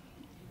Google.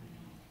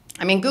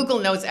 I mean, Google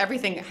knows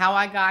everything, how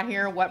I got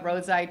here, what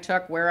roads I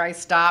took, where I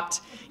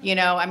stopped, you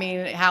know, I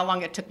mean, how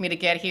long it took me to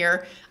get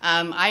here.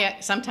 I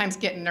sometimes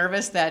get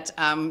nervous that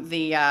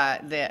the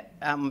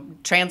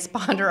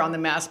transponder on the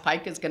Mass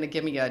Pike is going to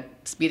give me a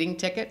speeding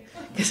ticket.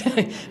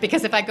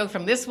 Because if I go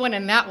from this one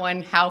and that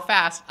one, how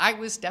fast? I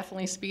was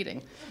definitely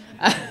speeding.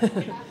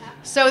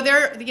 So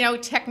there, you know,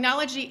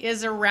 technology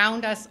is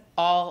around us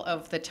all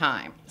of the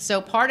time.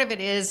 So part of it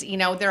is, you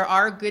know, there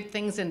are good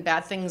things and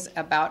bad things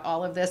about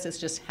all of this. It's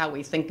just how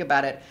we think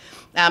about it.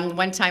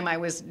 One time I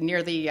was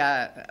near the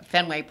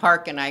Fenway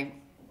Park and I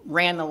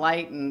ran the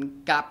light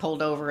and got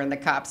pulled over and the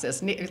cop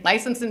says,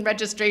 license and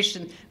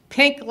registration,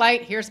 pink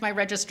light, here's my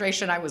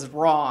registration. I was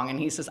wrong. And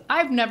he says,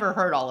 I've never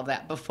heard all of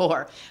that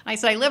before. And I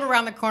said, I live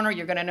around the corner.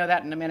 You're going to know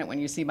that in a minute when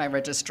you see my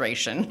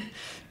registration.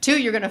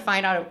 2, you're going to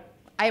find out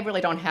I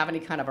really don't have any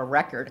kind of a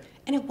record.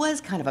 And it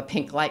was kind of a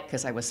pink light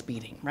because I was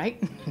speeding,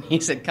 right? He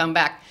said, come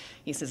back.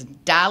 He says,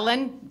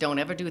 darling, don't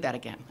ever do that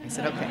again. I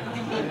said, okay.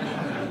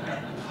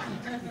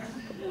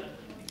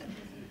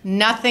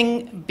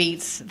 Nothing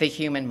beats the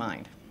human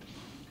mind.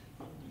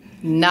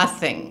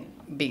 Nothing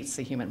beats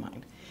the human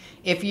mind.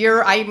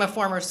 I'm a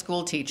former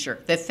school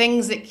teacher, the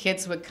things that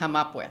kids would come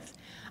up with.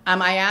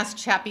 I asked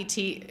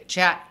ChatGPT,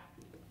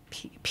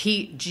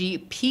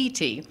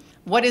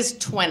 what is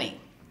 20?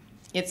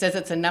 It says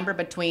it's a number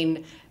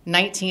between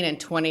 19 and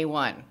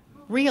 21.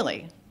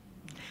 Really?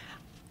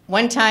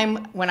 One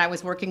time when I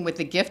was working with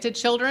the gifted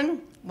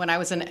children, when I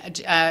was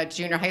a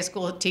junior high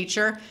school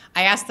teacher,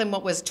 I asked them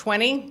what was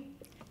 20.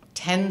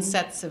 10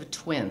 sets of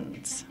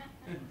twins.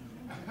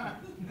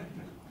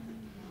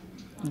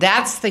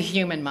 That's the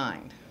human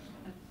mind.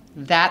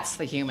 That's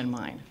the human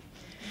mind.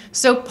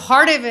 So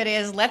part of it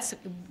is let's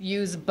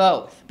use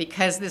both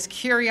because this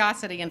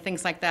curiosity and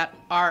things like that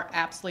are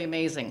absolutely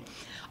amazing.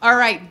 All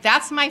right,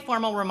 that's my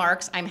formal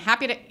remarks. I'm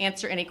happy to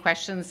answer any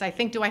questions. I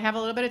think, do I have a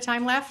little bit of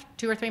time left?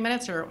 2 or 3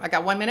 minutes, or I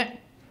got 1 minute?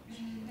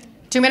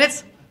 2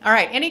 minutes? All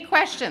right, any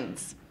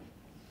questions?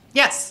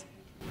 Yes?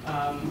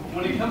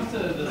 When it comes to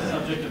the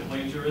subject of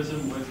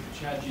plagiarism with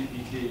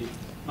ChatGPT,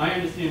 my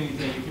understanding is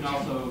that you can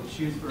also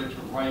choose for it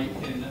to write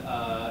in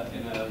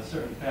a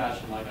certain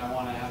fashion. Like I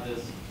want to have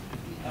this,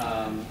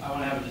 I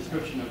want to have a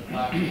description of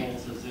black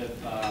holes as if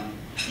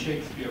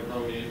Shakespeare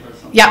wrote it or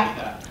something like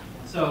that.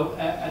 So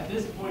at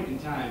this point in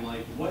time,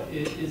 like, what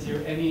is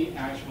there any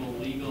actual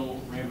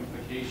legal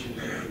ramifications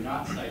if you're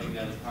not citing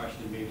that as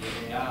partially made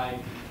with AI?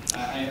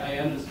 I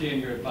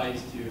understand your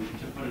advice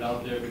to put it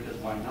out there because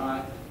why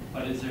not?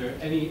 But is there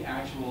any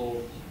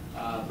actual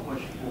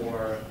push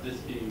for this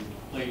being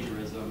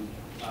plagiarism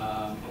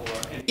or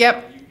anything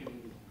that you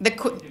can, that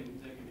can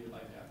be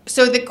like that?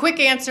 So the quick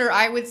answer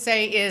I would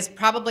say is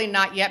probably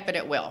not yet, but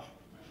it will.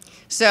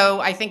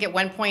 So I think at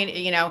one point,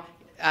 you know,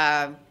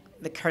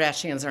 the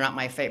Kardashians are not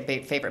my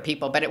favorite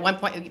people, but at one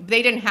point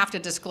they didn't have to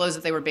disclose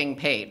that they were being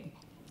paid.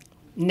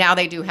 Now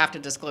they do have to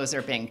disclose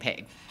they're being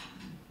paid.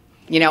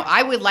 You know,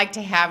 I would like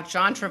to have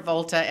John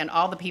Travolta and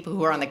all the people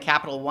who are on the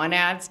Capital One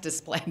ads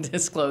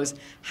disclose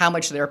how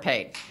much they're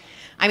paid.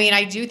 I mean,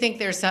 I do think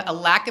there's a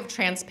lack of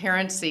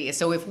transparency.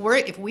 So if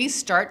we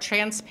start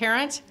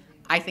transparent,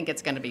 I think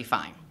it's going to be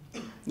fine.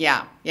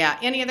 Yeah.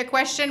 Any other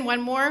question?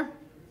 One more?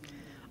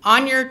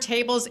 On your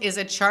tables is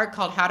a chart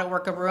called How to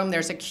Work a Room.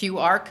 There's a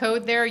QR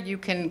code there. You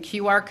can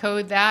QR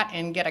code that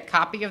and get a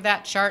copy of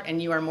that chart,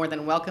 and you are more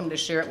than welcome to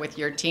share it with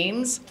your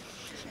teams.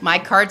 My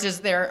cards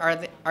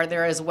are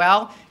there as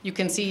well. You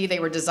can see they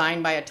were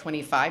designed by a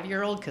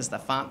 25-year-old because the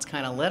font's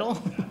kind of little.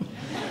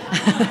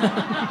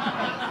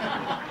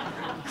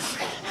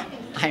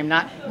 I'm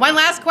not. One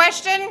last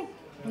question?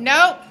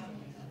 Nope.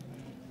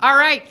 All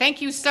right.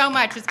 Thank you so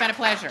much. It's been a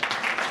pleasure.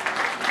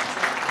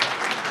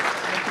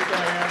 Thank you,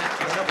 Diane.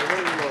 I have a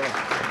little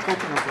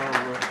token of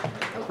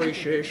our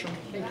appreciation,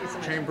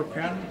 chamber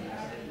pen,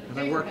 and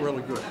they work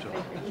really good, too.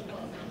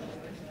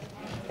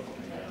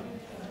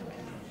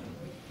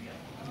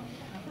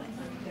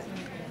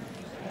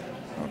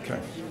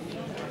 Okay.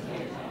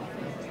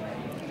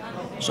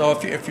 So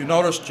if you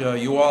noticed,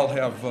 you all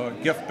have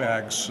gift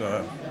bags,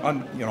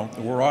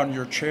 we're on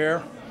your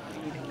chair.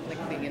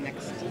 Click the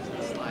next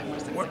slide.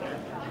 Where's the What? clicker?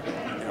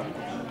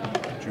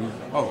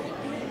 Oh,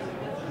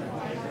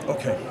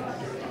 okay.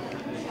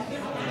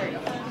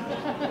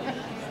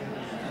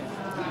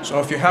 So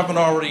if you haven't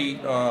already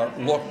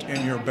looked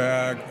in your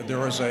bag,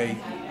 there is a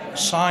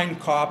signed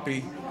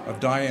copy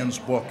of Diane's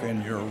book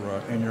in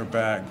your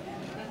bag.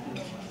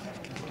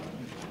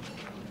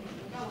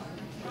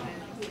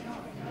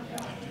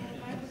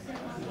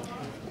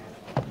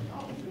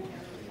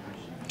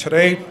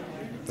 Today,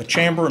 the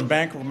Chamber and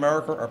Bank of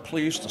America are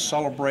pleased to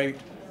celebrate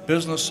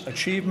business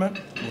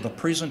achievement with a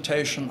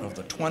presentation of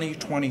the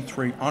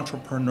 2023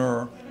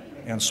 Entrepreneur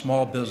and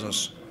Small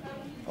Business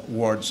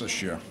Awards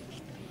this year.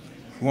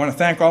 We want to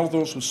thank all of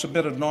those who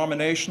submitted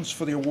nominations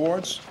for the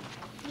awards.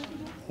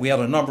 We had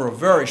a number of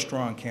very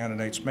strong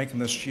candidates, making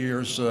this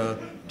year's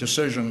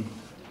decision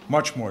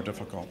much more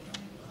difficult.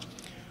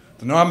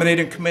 The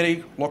nominating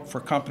committee looked for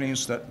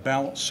companies that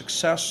balance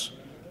success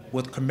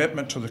with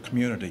commitment to the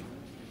community.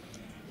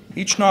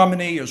 Each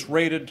nominee is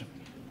rated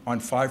on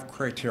 5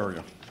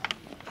 criteria: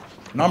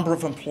 number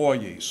of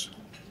employees,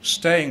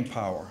 staying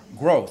power,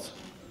 growth,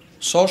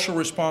 social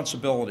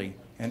responsibility,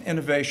 and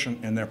innovation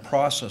in their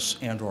process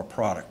and/or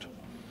product.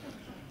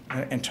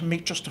 And to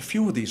meet just a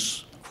few of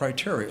these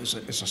criteria is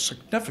a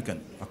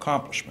significant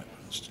accomplishment.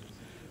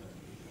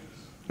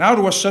 Now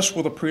to assist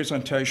with the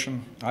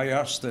presentation, I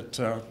ask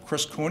that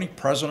Chris Cooney,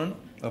 President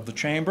of the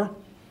Chamber,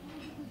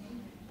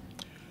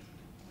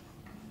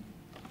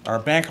 our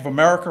Bank of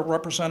America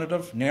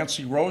representative,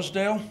 Nancy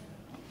Rosedale,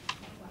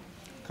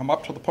 come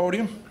up to the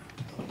podium.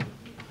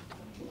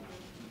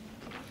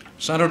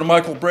 Senator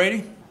Michael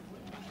Brady,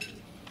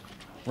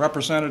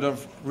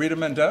 Representative Rita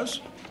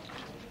Mendez,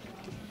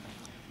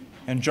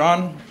 and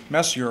John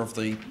Messier of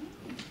the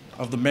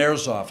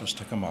Mayor's Office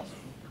to come up.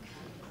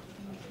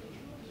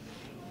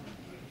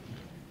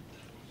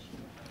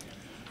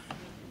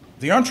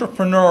 The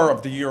Entrepreneur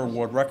of the Year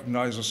Award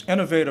recognizes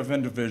innovative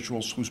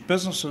individuals whose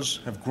businesses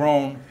have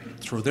grown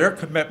through their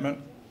commitment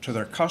to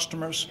their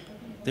customers,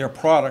 their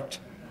product,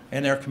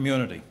 and their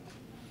community.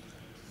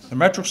 The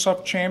Metro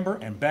South Chamber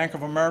and Bank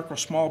of America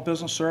Small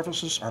Business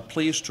Services are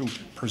pleased to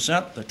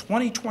present the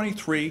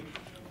 2023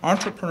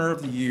 Entrepreneur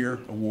of the Year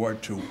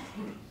Award to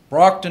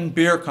Brockton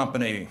Beer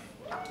Company.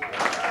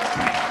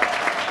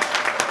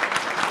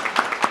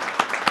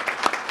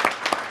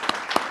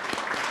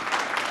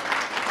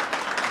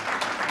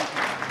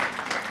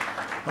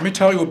 Let me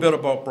tell you a bit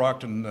about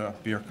Brockton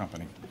Beer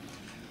Company.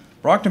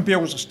 Brockton Beer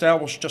was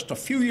established just a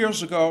few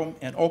years ago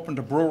and opened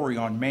a brewery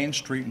on Main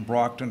Street in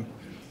Brockton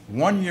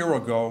 1 year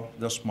ago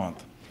this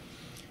month.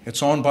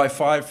 It's owned by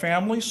 5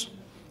 families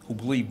who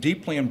believe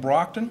deeply in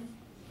Brockton.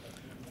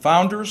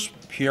 Founders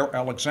Pierre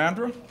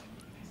Alexandra,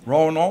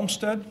 Rowan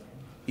Olmsted,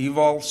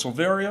 Evald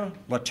Silveria,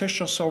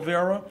 Letitia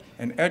Silvera,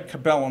 and Ed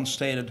Cabellon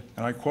stated,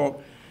 and I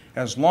quote,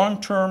 "As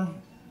long-term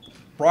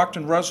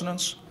Brockton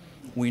residents,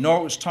 we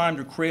know it's time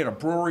to create a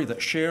brewery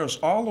that shares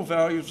all the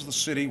values of the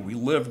city we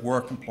live,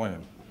 work, and play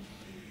in.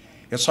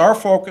 It's our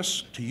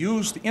focus to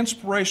use the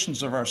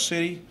inspirations of our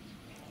city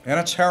and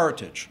its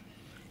heritage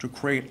to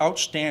create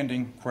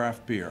outstanding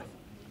craft beer."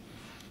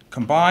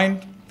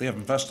 Combined, they have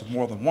invested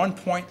more than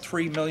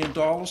 $1.3 million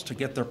to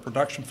get their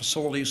production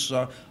facilities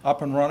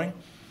up and running,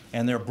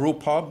 and their brew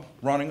pub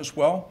running as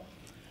well.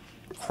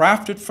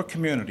 Crafted for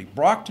community,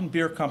 Brockton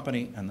Beer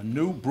Company and the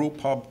new brew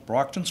pub,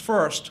 Brockton's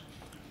First,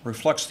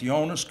 reflects the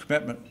owner's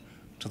commitment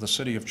to the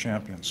City of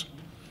Champions.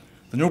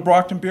 The new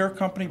Brockton Beer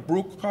Company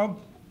brew pub,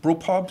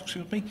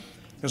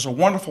 is a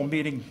wonderful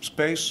meeting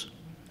space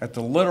at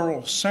the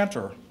literal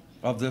center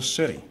of this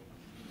city.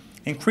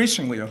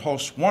 Increasingly, it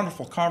hosts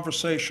wonderful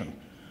conversation,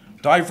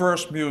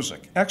 diverse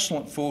music,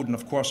 excellent food, and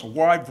of course, a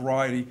wide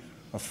variety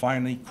of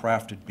finely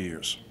crafted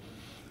beers.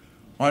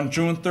 On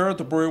June 3rd,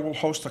 the brewery will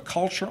host a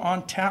Culture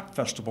on Tap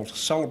festival to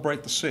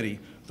celebrate the city,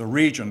 the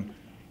region,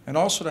 and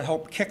also to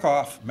help kick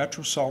off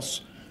Metro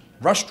South's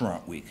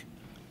Restaurant Week.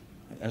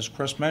 As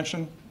Chris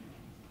mentioned,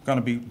 going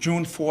to be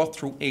June 4th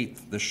through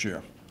 8th this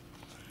year.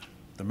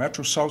 The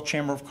Metro South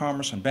Chamber of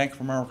Commerce and Bank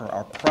of America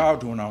are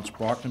proud to announce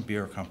Brockton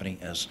Beer Company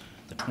as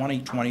the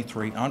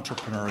 2023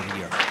 Entrepreneur of the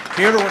Year.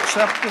 Here to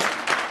accept this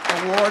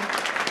award,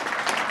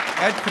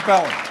 Ed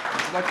Cabellon.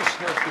 Would you like to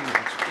say a few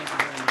words? Thank you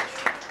very much.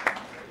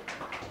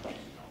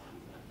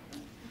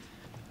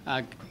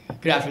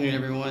 Good afternoon,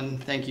 everyone.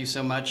 Thank you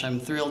so much. I'm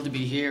thrilled to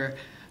be here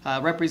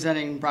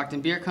representing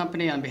Brockton Beer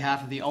Company on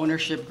behalf of the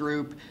ownership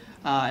group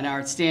and our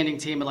outstanding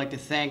team. I'd like to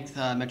thank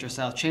the Metro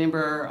South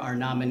Chamber, our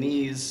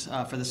nominees,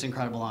 for this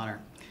incredible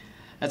honor.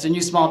 As a new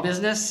small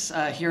business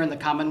here in the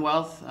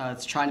Commonwealth,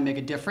 it's trying to make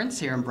a difference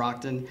here in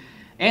Brockton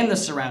and the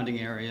surrounding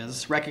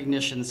areas.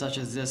 Recognitions such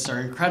as this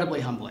are incredibly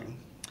humbling.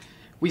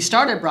 We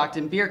started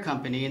Brockton Beer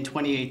Company in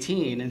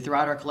 2018, and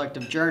throughout our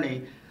collective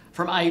journey,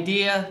 from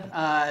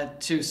idea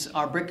to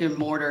our brick and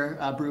mortar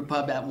brew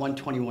pub at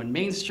 121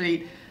 Main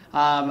Street,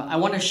 I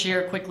want to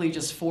share quickly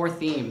just 4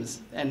 themes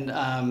and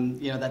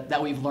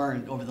that we've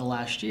learned over the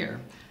last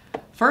year.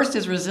 First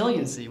is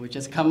resiliency, which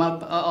has come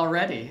up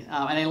already.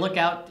 And I look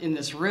out in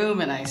this room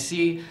and I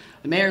see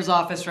the mayor's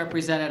office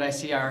represented, I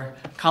see our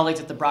colleagues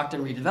at the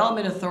Brockton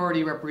Redevelopment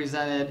Authority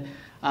represented,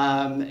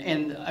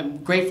 and I'm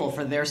grateful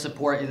for their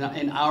support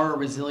in our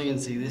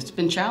resiliency. It's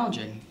been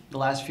challenging the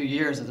last few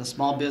years as a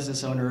small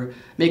business owner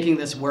making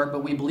this work,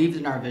 but we believed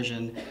in our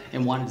vision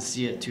and wanted to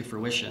see it to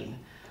fruition.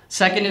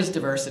 Second is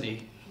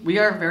diversity. We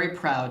are very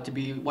proud to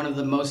be one of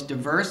the most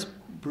diverse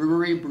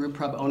brewery brew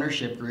pub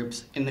ownership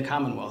groups in the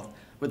Commonwealth,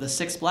 with a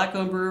 6th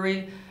Black-owned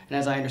brewery, and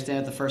as I understand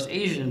it, the first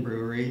Asian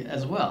brewery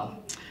as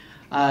well.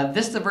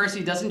 This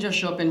diversity doesn't just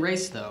show up in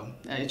race, though.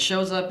 It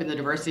shows up in the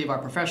diversity of our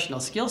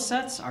professional skill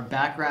sets, our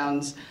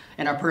backgrounds,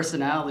 and our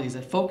personalities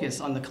that focus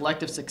on the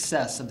collective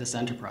success of this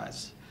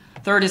enterprise.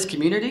 Third is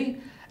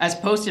community. As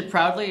posted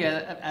proudly,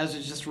 as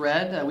you just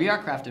read, we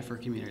are crafted for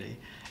community.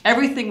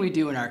 Everything we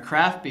do in our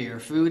craft beer,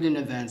 food, and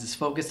events is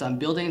focused on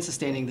building and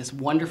sustaining this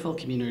wonderful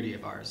community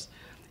of ours.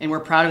 And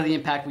we're proud of the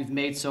impact we've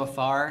made so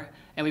far,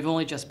 and we've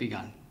only just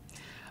begun.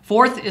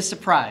 Fourth is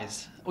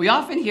surprise. We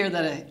often hear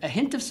that a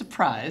hint of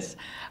surprise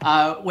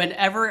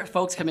whenever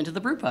folks come into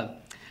the brew pub.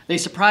 They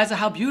surprise at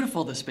how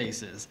beautiful the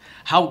space is,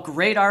 how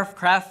great our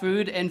craft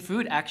food and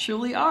food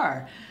actually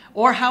are,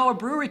 or how a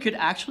brewery could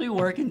actually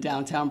work in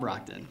downtown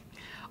Brockton.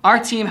 Our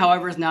team,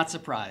 however, is not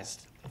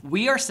surprised.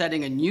 We are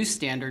setting a new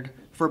standard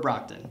for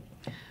Brockton,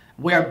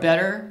 where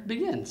better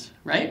begins,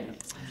 right?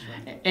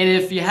 And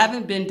if you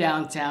haven't been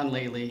downtown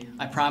lately,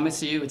 I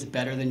promise you it's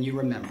better than you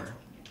remember.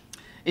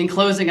 In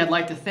closing, I'd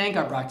like to thank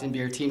our Brockton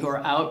Beer team who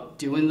are out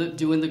doing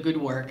the good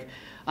work,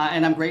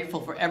 and I'm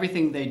grateful for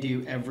everything they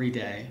do every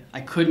day.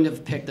 I couldn't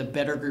have picked a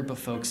better group of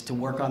folks to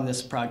work on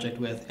this project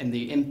with and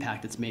the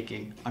impact it's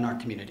making on our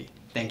community.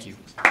 Thank you.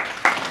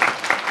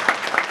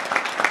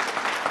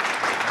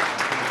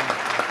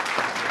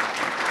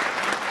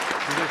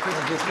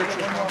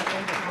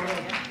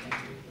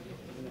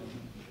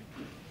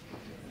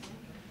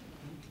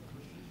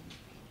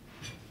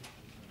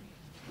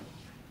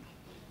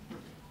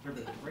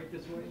 Right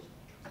this way.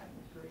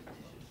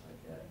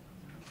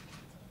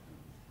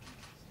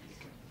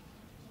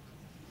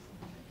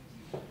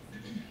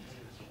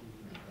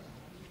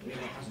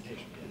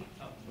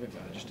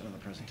 Just another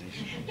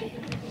presentation.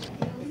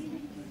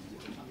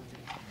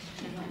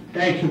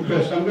 Thank you,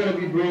 Chris. I'm going to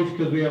be brief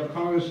because we have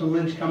Congressman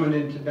Lynch coming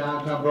into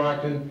downtown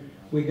Brockton.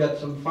 We got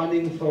some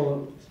funding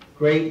for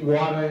great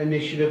water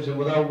initiatives, and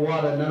without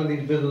water, none of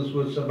these businesses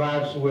would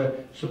survive, so we're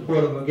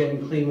supportive of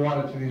getting clean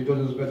water to these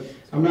businesses. But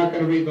I'm not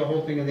going to read the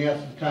whole thing in the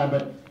essence of time,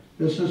 but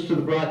this is to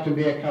the Brockton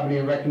Beer Company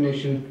in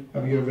recognition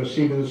of your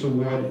receiving this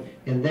award,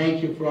 and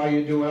thank you for all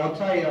you do. And I'll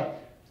tell you,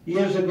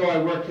 years ago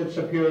I worked at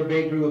Superior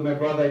Bakery with my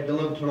brother. I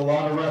delivered to a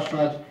lot of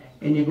restaurants,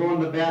 and you go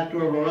in the back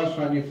door of a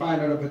restaurant and you find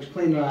out if it's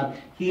clean or not.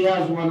 He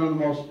has one of the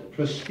most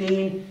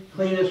pristine,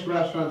 cleanest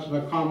restaurants in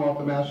the Commonwealth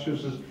of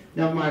Massachusetts.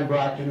 Never mind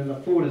Brockton, and the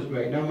food is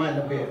great. Never mind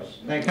the beers.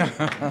 Thank you.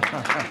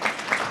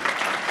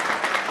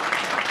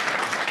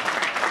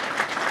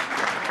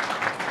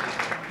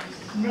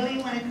 Really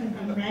want to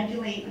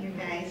congratulate you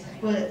guys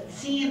for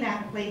seeing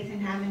that place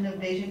and having the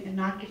vision and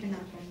not giving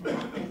up on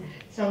Brockton.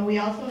 So we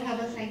also have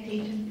a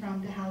citation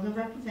from the House of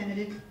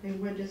Representatives. They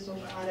were just so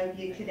proud of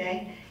you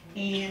today.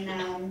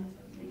 And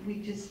we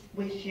just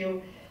wish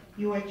you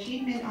your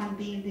achievement on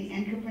being the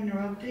Entrepreneur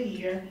of the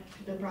Year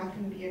to the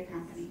Brockton Beer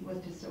Company. Was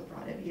just so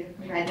proud of you.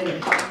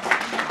 Congratulations.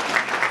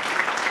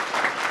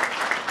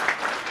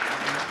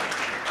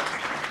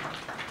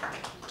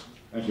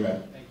 Thank you,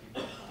 Ed.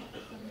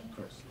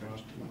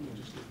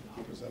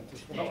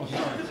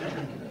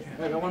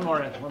 One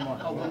more.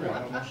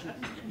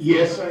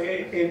 Yes,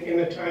 in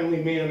a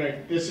timely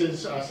manner. This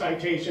is a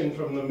citation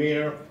from the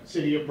Mayor,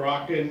 City of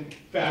Brockton.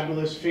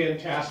 Fabulous,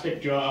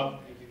 fantastic job.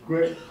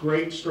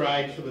 Great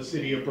strides for the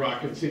City of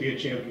Brockton, City of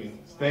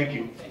Champions. Thank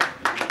you.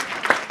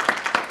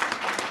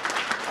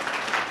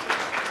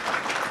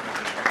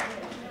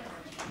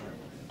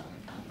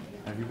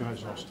 Now you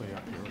guys all stay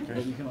up here,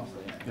 okay? You can all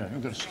stay. Yeah,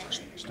 you're going to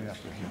stay up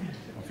here.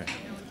 Okay.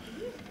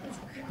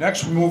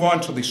 Next, we move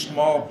on to the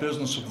Small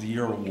Business of the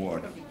Year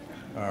Award,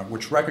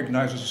 which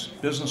recognizes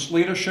business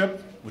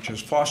leadership, which has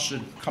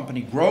fostered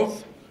company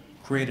growth,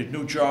 created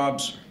new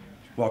jobs,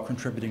 while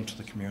contributing to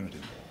the community.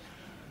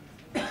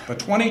 The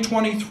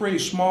 2023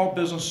 Small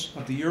Business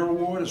of the Year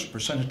Award is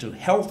presented to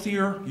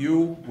Healthier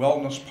You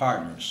Wellness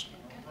Partners.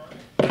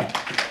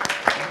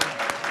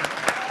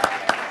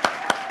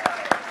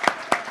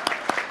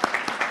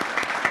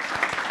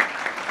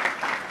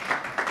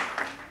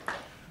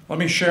 Let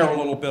me share a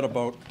little bit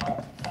about,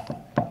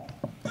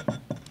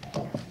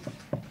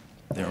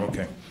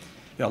 okay.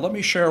 Yeah, let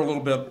me share a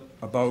little bit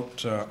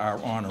about our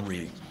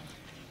honoree.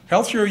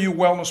 Healthier You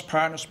Wellness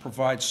Partners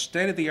provides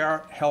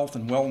state-of-the-art health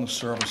and wellness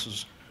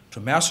services to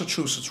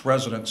Massachusetts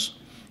residents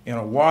in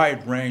a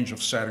wide range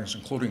of settings,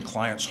 including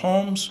clients'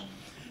 homes,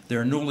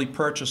 their newly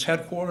purchased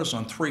headquarters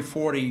on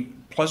 340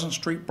 Pleasant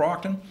Street,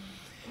 Brockton,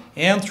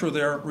 and through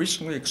their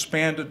recently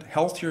expanded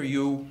Healthier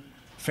You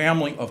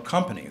family of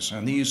companies.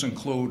 And these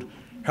include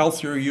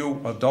Healthier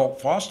You Adult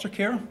Foster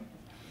Care,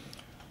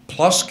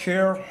 Plus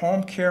Care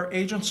Home Care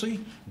Agency,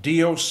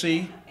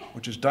 DOC,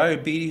 which is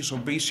Diabetes,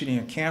 Obesity,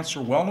 and Cancer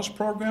Wellness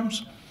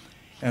Programs,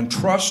 and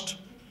Trust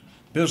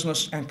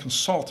Business and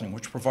Consulting,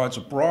 which provides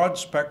a broad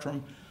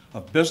spectrum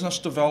of business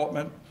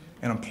development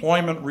and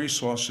employment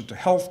resources to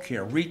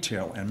healthcare,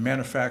 retail, and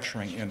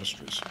manufacturing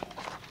industries.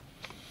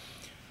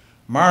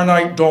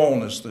 Marinite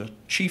Dolan is the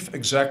Chief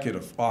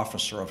Executive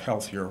Officer of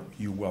Healthier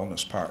You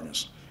Wellness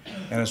Partners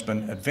and has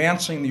been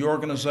advancing the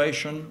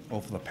organization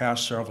over the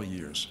past several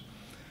years.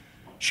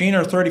 She and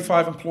her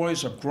 35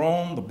 employees have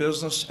grown the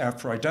business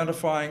after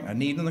identifying a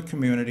need in the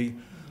community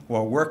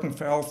while working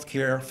for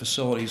healthcare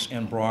facilities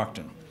in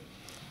Brockton.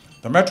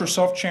 The Metro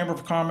South Chamber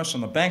of Commerce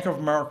and the Bank of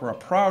America are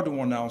proud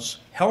to announce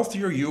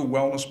Healthier You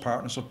Wellness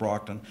Partners of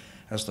Brockton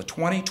as the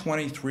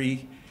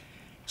 2023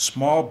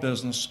 Small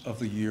Business of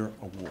the Year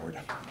Award.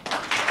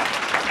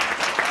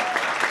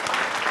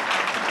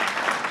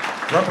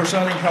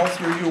 Representing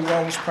Healthier You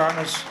Wellness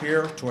Partners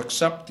here to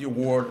accept the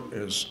award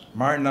is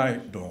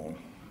Marinite Dolan.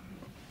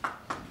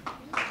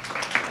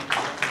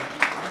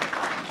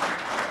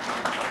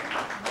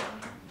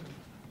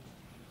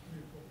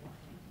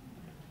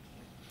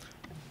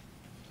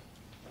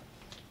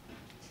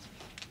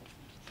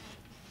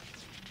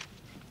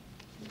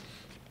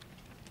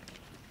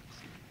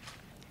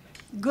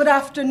 Good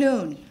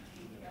afternoon.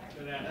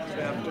 Good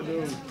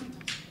afternoon.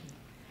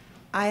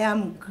 I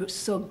am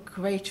so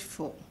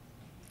grateful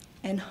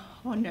and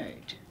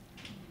honored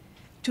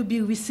to be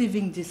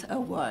receiving this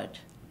award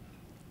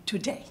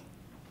today.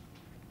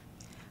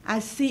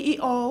 As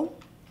CEO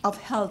of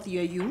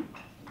Healthier You,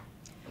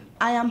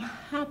 I am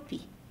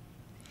happy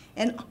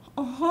and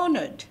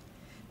honored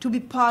to be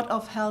part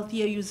of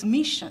Healthier You's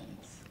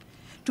missions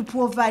to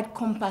provide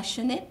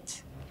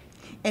compassionate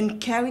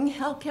and caring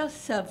healthcare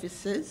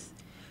services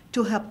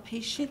to help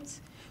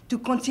patients to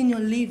continue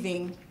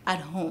living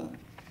at home.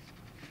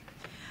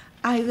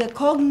 I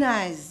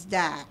recognize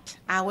that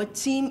our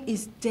team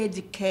is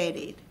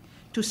dedicated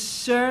to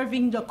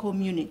serving the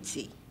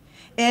community,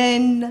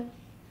 and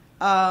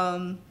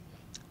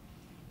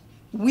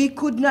we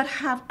could not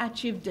have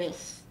achieved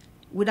this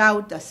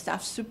without the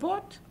staff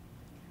support,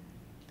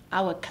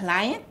 our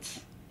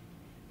clients,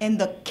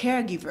 and the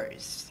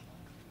caregivers.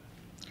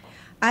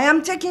 I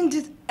am taking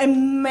this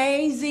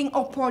amazing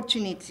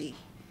opportunity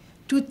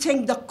to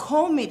thank the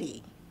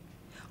Committee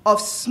of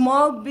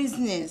Small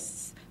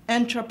Business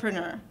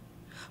Entrepreneur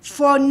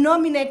for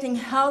nominating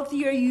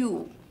Healthier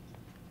You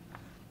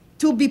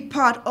to be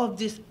part of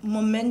this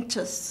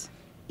momentous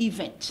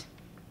event.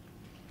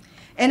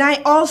 And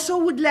I also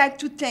would like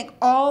to thank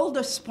all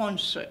the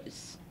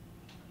sponsors.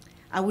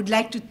 I would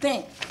like to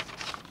thank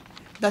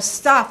the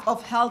staff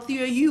of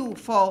Healthier You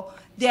for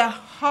their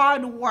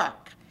hard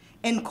work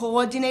in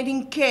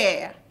coordinating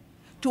care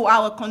to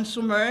our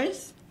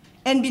consumers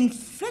and being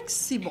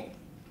flexible,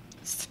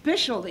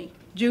 especially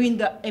during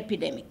the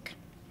epidemic.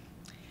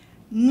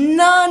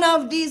 None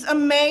of these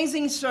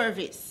amazing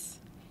service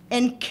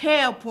and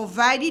care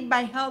provided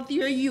by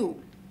Healthier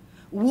You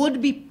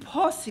would be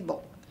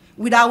possible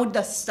without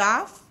the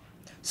staff,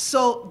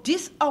 so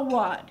this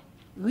award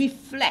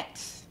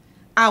reflects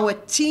our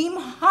team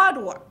hard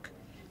work,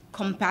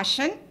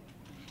 compassion,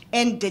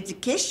 and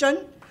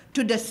dedication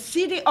to the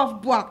city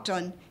of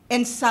Brockton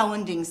and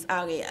surrounding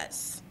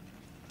areas.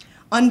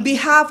 On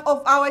behalf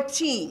of our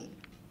team,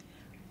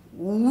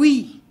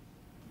 we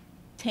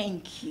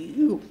thank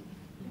you.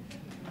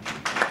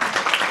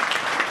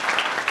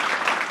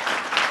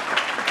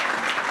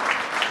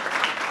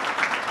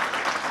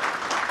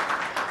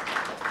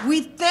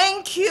 We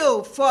thank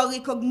you for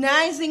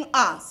recognizing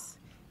us,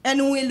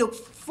 and we look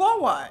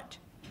forward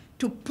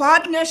to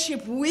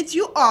partnership with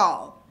you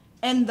all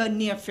in the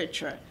near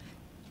future.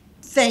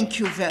 Thank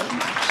you very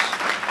much.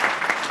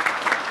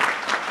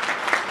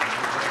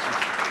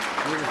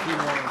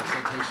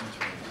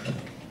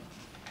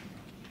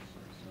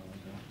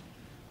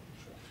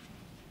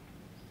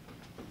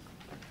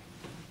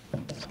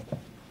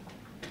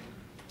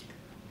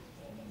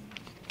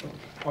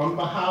 On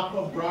behalf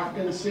of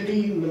Brockton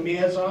City and the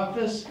Mayor's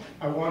Office,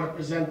 I want to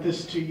present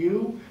this to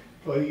you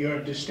for your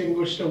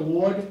distinguished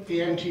award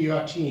and to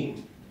your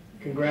team.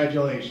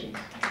 Congratulations.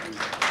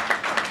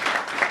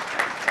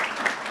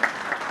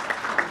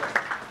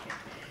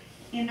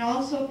 And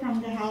also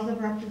from the House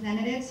of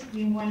Representatives,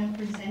 we want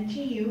to present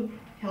to you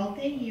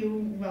Healthy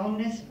You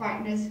Wellness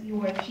Partners,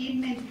 your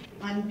achievement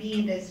on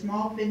being the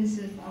Small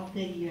Businesses of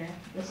the Year.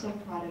 We're so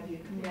proud of you.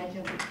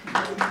 Congratulations.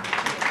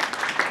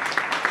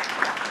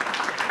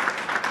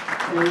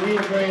 And we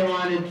are very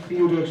honored for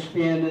you to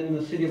expand in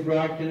the city of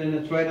Brockton, and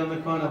it's right on the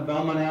corner of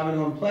Belmont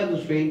Avenue and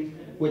Pleasant Street,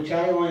 which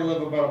I only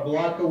live about a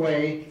block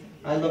away.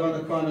 I live on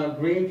the corner of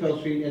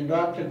Greenfield Street, and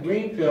Dr.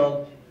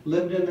 Greenfield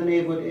lived in the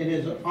neighborhood, and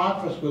his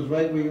office was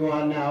right where you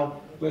are now.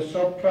 We're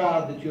so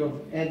proud that you have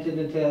entered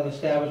into that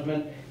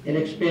establishment and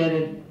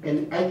expanded,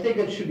 and I think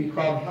it should be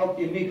called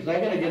Healthy Me, because I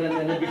gotta get in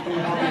there and become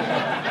a healthy.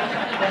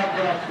 God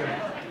bless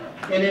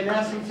you. And in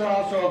essence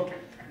also,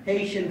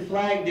 Haitian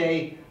Flag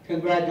Day,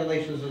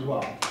 congratulations as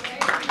well.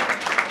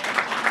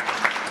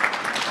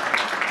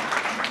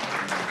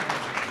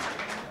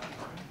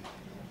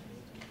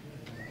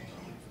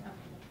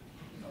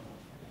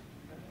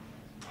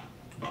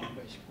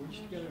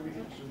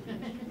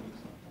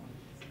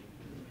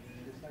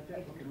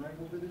 Looking right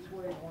over this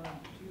way, 1,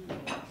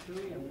 2,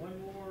 3, and one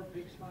more.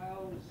 Big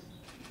smiles.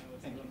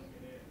 Thank you.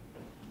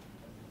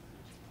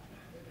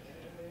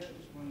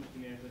 Just one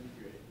looking there, that'd be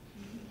great.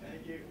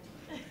 Thank you.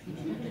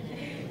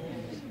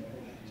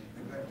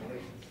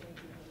 Congratulations.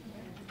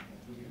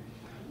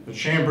 The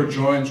Chamber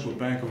joins with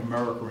Bank of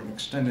America in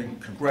extending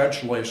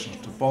congratulations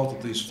to both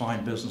of these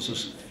fine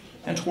businesses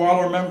and to all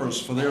our members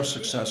for their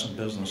success in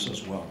business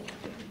as well.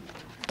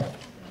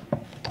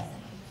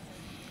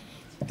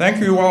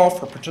 Thank you all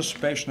for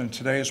participation in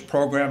today's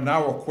program.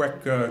 Now a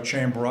quick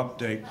Chamber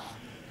update.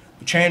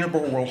 The Chamber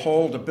will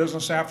hold a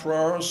business after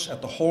hours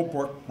at the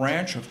Holbrook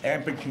branch of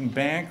Abington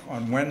Bank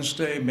on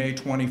Wednesday, May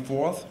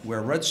 24th,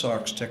 where Red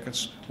Sox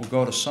tickets will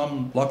go to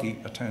some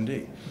lucky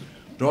attendee.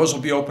 Doors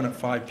will be open at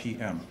 5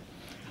 p.m.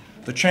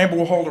 The Chamber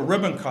will hold a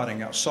ribbon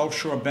cutting at South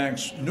Shore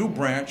Bank's new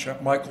branch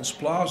at Michael's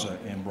Plaza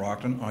in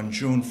Brockton on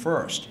June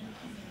 1st.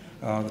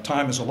 The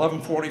time is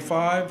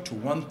 11:45 to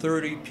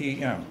 1:30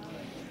 p.m.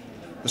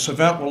 This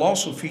event will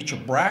also feature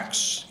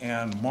Brack's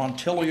and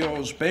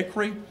Montilio's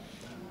Bakery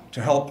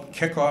to help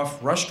kick off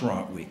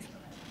Restaurant Week.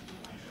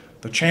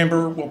 The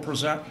Chamber will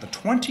present the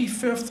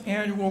 25th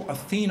Annual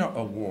Athena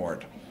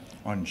Award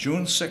on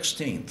June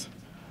 16th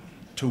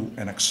to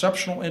an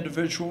exceptional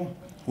individual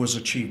who has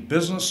achieved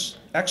business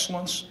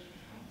excellence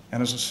and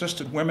has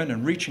assisted women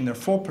in reaching their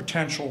full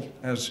potential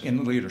as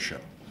in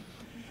leadership.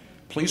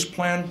 Please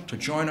plan to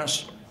join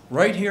us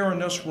right here in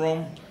this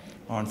room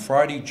on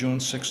Friday, June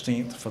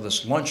 16th for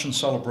this luncheon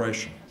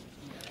celebration.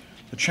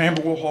 The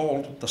Chamber will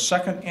hold the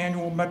second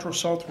annual Metro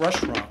South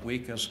Restaurant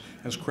Week, as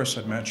Chris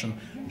had mentioned,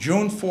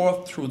 June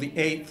 4th through the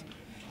 8th,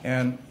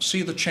 and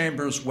see the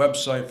Chamber's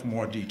website for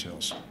more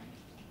details.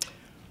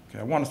 Okay,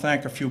 I want to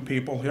thank a few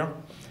people here.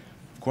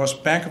 Of course,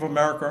 Bank of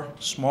America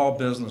Small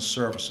Business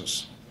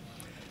Services,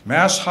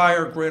 Mass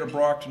Hire Greater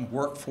Brockton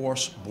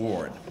Workforce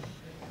Board,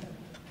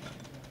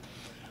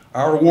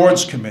 our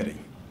Awards Committee,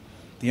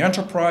 the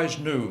Enterprise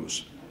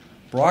News,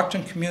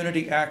 Brockton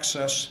Community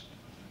Access,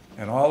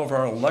 and all of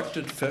our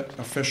elected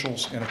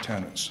officials in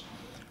attendance,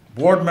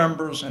 board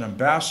members and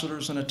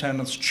ambassadors in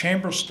attendance,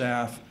 Chamber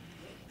staff,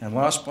 and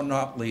last but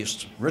not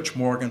least, Rich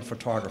Morgan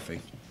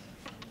Photography.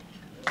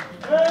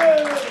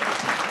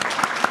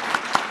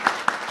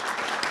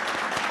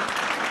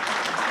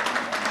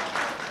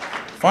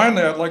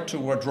 Finally, I'd like to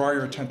draw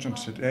your attention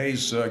to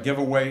today's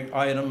giveaway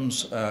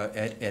items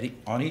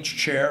on each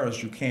chair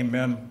as you came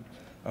in.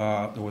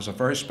 There was a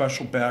very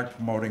special bag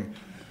promoting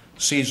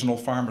Seasonal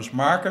Farmers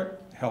Market,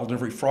 held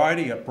every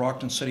Friday at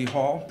Brockton City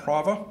Hall,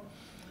 Prava.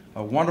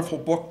 A wonderful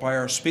book by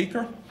our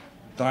speaker,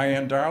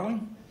 Diane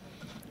Darling,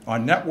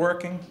 on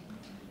networking,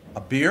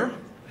 a beer,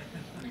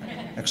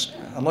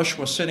 unless you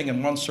were sitting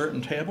in one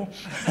certain table,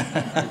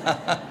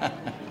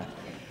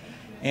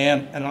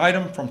 and an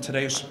item from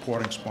today's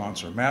supporting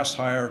sponsor, Mass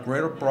Hire,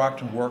 Greater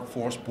Brockton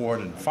Workforce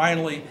Board, and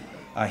finally,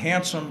 a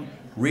handsome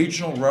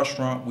Regional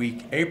Restaurant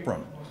Week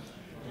apron.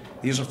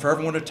 These are for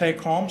everyone to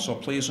take home, so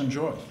please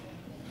enjoy.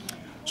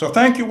 So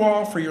thank you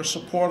all for your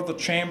support of the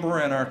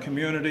Chamber and our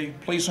community.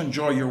 Please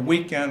enjoy your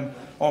weekend.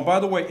 Oh, and by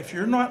the way, if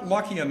you're not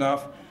lucky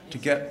enough to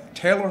get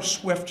Taylor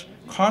Swift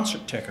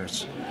concert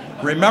tickets,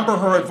 remember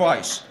her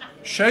advice.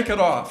 Shake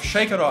it off,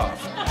 shake it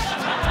off.